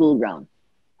on your school ground.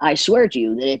 I swear to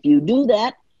you that if you do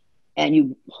that and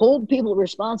you hold people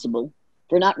responsible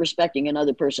for not respecting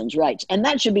another person's rights, and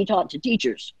that should be taught to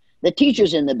teachers. The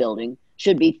teachers in the building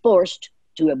should be forced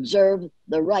to observe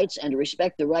the rights and to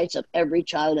respect the rights of every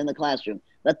child in the classroom.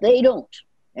 But they don't.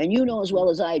 And you know as well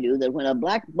as I do that when a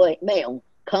black male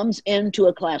comes into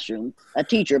a classroom, a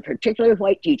teacher, particularly a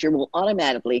white teacher, will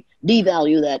automatically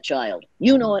devalue that child.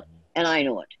 You know it, and I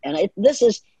know it.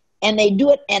 And they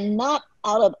do it, and not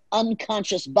out of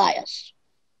unconscious bias.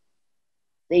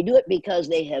 They do it because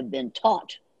they have been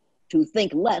taught to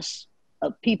think less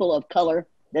of people of color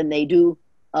than they do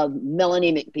of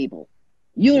melanemic people.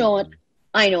 You know it,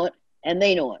 I know it, and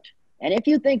they know it. And if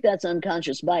you think that's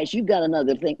unconscious bias, you've got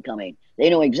another thing coming. They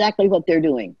know exactly what they're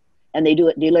doing, and they do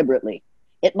it deliberately.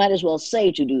 It might as well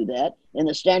say to do that in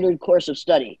the standard course of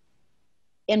study.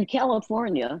 In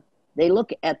California, they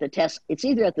look at the test. It's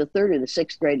either at the 3rd or the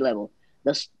 6th grade level,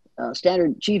 the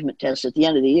standard achievement test at the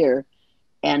end of the year,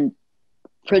 and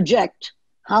project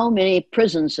how many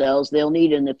prison cells they'll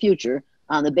need in the future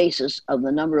on the basis of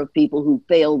the number of people who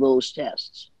fail those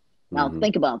tests. Now,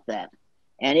 think about that.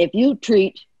 And if you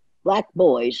treat black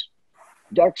boys,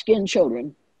 dark-skinned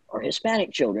children, or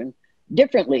Hispanic children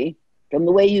differently from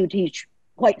the way you teach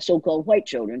so-called white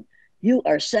children, you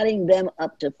are setting them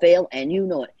up to fail, and you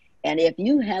know it. And if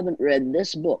you haven't read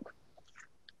this book,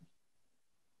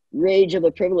 Rage of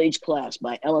a Privileged Class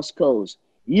by Ellis Coase,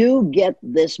 you get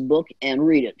this book and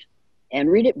read it. And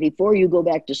read it before you go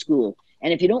back to school.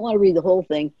 And if you don't want to read the whole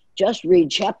thing, just read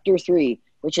chapter 3,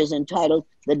 which is entitled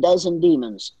The Dozen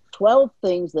Demons, 12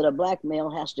 things that a black male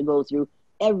has to go through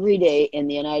every day in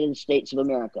the United States of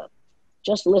America.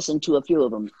 Just listen to a few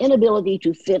of them. Inability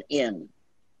to fit in.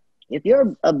 If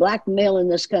you're a black male in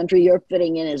this country, your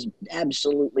fitting in is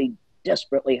absolutely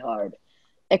desperately hard.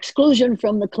 Exclusion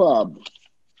from the club.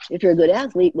 If you're a good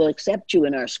athlete, we'll accept you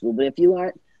in our school, but if you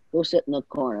aren't, go sit in the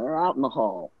corner or out in the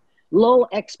hall. Low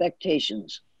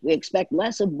expectations. We expect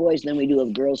less of boys than we do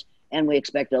of girls, and we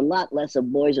expect a lot less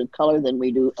of boys of color than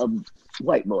we do of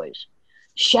white boys.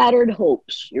 Shattered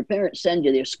hopes. Your parents send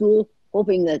you to school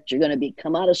hoping that you're going to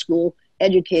come out of school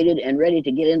educated and ready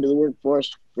to get into the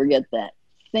workforce. Forget that.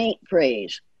 Faint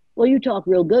praise. Well, you talk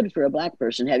real good for a black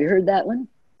person. Have you heard that one?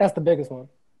 That's the biggest one.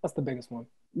 That's the biggest one.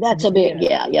 That's a big,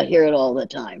 yeah, you hear it all the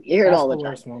time. You hear it all the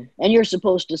time. One. And you're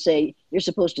supposed to say,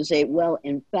 well,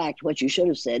 in fact, what you should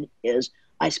have said is,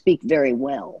 I speak very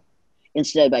well,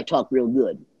 instead of I talk real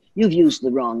good. You've used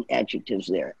the wrong adjectives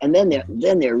there. And then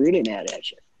they're really mad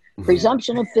at you.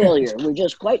 Presumption of failure. We're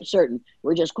just quite certain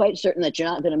that you're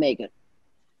not going to make it.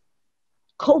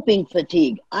 Coping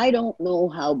fatigue. I don't know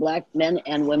how black men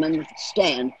and women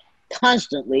stand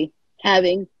constantly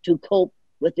having to cope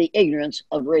with the ignorance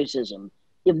of racism.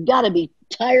 You've got to be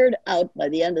tired out by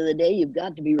the end of the day. You've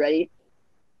got to be ready.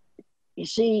 You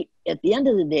see, at the end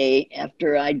of the day,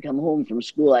 after I'd come home from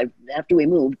school, after we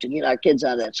moved to get our kids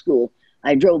out of that school,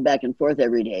 I drove back and forth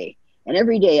every day. And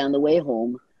every day on the way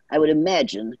home, I would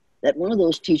imagine that one of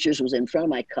those teachers was in front of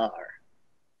my car.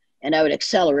 And I would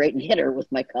accelerate and hit her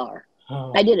with my car.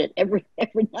 Oh. I did it every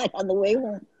night on the way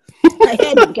home. I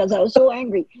had to because I was so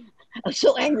angry. I was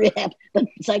so angry that the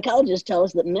psychologists tell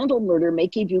us that mental murder may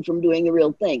keep you from doing the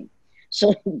real thing.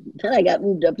 So then I got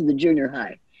moved up to the junior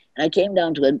high. And I came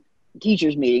down to a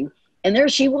teacher's meeting, and there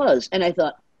she was. And I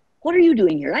thought, what are you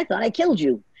doing here? I thought I killed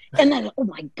you. And then, oh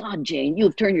my God, Jane, you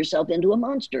have turned yourself into a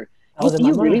monster.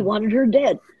 You really wanted her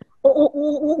dead.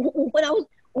 So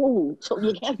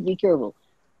you have to be careful.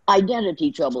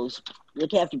 Identity troubles. You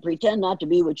have to pretend not to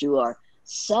be what you are.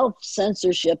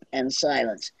 Self-censorship and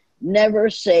silence. Never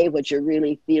say what you're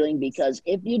really feeling, because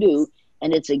if you do,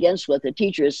 and it's against what the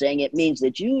teacher is saying, it means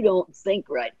that you don't think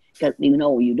right. Because you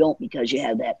know you don't, because you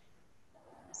have that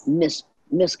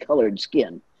miscolored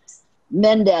skin.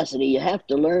 Mendacity. You have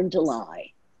to learn to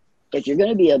lie. If you're going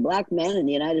to be a black man in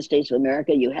the United States of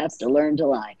America, you have to learn to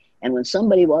lie. And when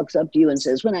somebody walks up to you and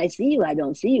says, when I see you, I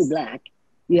don't see you black,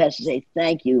 you have to say,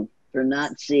 thank you for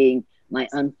not seeing my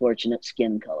unfortunate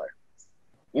skin color.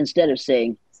 Instead of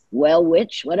saying, well,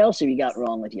 what else have you got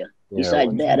wrong with you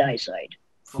besides bad eyesight?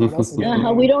 We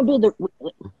don't do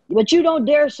but you don't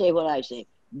dare say what I say.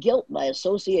 Guilt by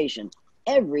association.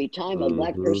 Every time a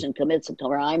black person commits a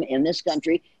crime in this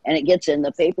country and it gets in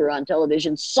the paper, on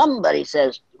television, somebody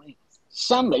says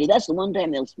to me, that's the one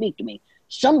time they'll speak to me.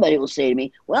 Somebody will say to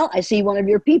me, well, I see one of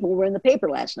your people were in the paper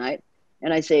last night.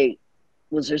 And I say,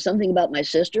 was there something about my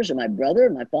sisters or my brother or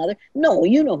my father? No,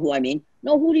 you know who I mean.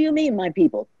 No, who do you mean, my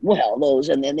people? Well, those,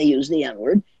 and then they use the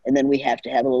N-word, and then we have to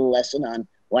have a little lesson on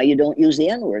why you don't use the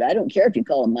N-word. I don't care if you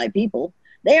call them my people.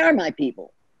 They are my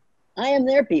people. I am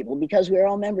their people because we're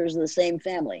all members of the same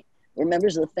family. We're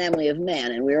members of the family of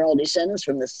man, and we're all descendants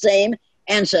from the same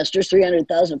ancestors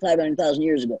 300,000, 500,000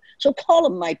 years ago. So call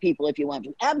them my people if you want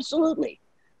to. Absolutely.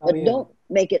 But don't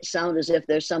make it sound as if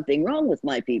there's something wrong with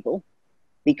my people,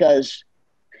 because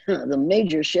the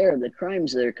major share of the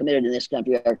crimes that are committed in this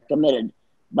country are committed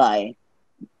by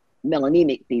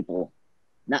melanemic people,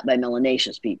 not by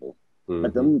melanaceous people. Mm-hmm.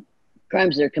 But the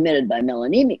crimes that are committed by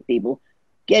melanemic people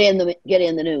get in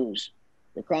the news.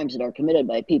 The crimes that are committed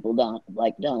by people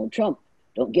like Donald Trump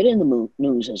don't get in the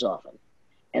news as often,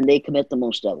 and they commit the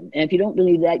most of them. And if you don't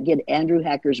believe that, get Andrew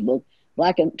Hacker's book,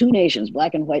 Two Nations,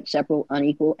 Black and White, Separate,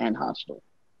 Unequal, and Hostile.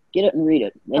 Get it and read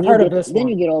it. Then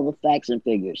you get all the facts and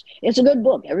figures. It's a good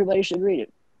book. Everybody should read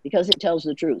it because it tells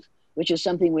the truth, which is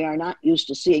something we are not used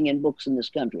to seeing in books in this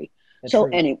country. That's so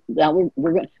true. Anyway, now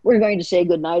we're going to say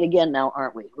good night again now,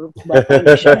 aren't we?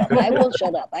 Shut up. I will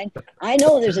shut up. I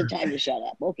know there's a time to shut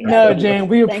up. Okay. No, Jane,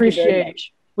 we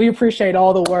appreciate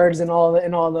all the words and all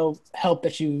the help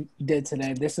that you did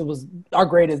today. This was our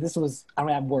greatest. I don't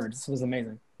have words. This was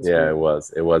amazing. It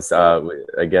was.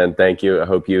 Again, thank you. I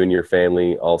hope you and your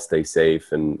family all stay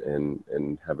safe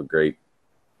and have a great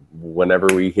whenever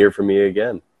we hear from you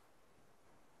again.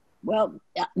 Well,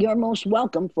 you're most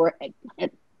welcome for it.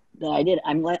 I did.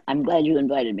 I'm glad you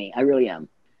invited me. I really am.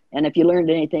 And if you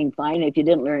learned anything, fine. If you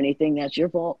didn't learn anything, that's your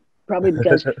fault. Probably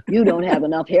because you don't have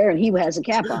enough hair and he has a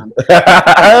cap on. Have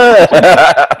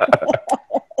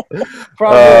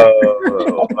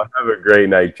a great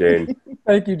night, Jane.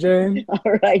 Thank you, Jane.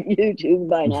 All right, you too.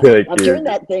 Bye now. I'll turn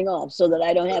that thing off so that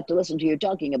I don't have to listen to you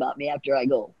talking about me after I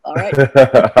go. All right?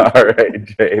 All right,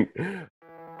 Jane.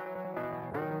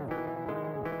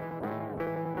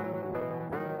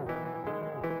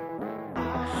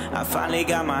 I finally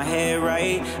got my head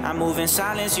right. I move in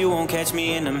silence, you won't catch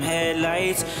me in them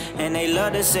headlights. And they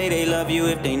love to say they love you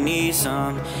if they need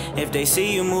some. If they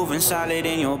see you moving solid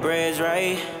and your bread's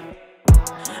right.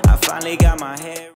 I finally got my head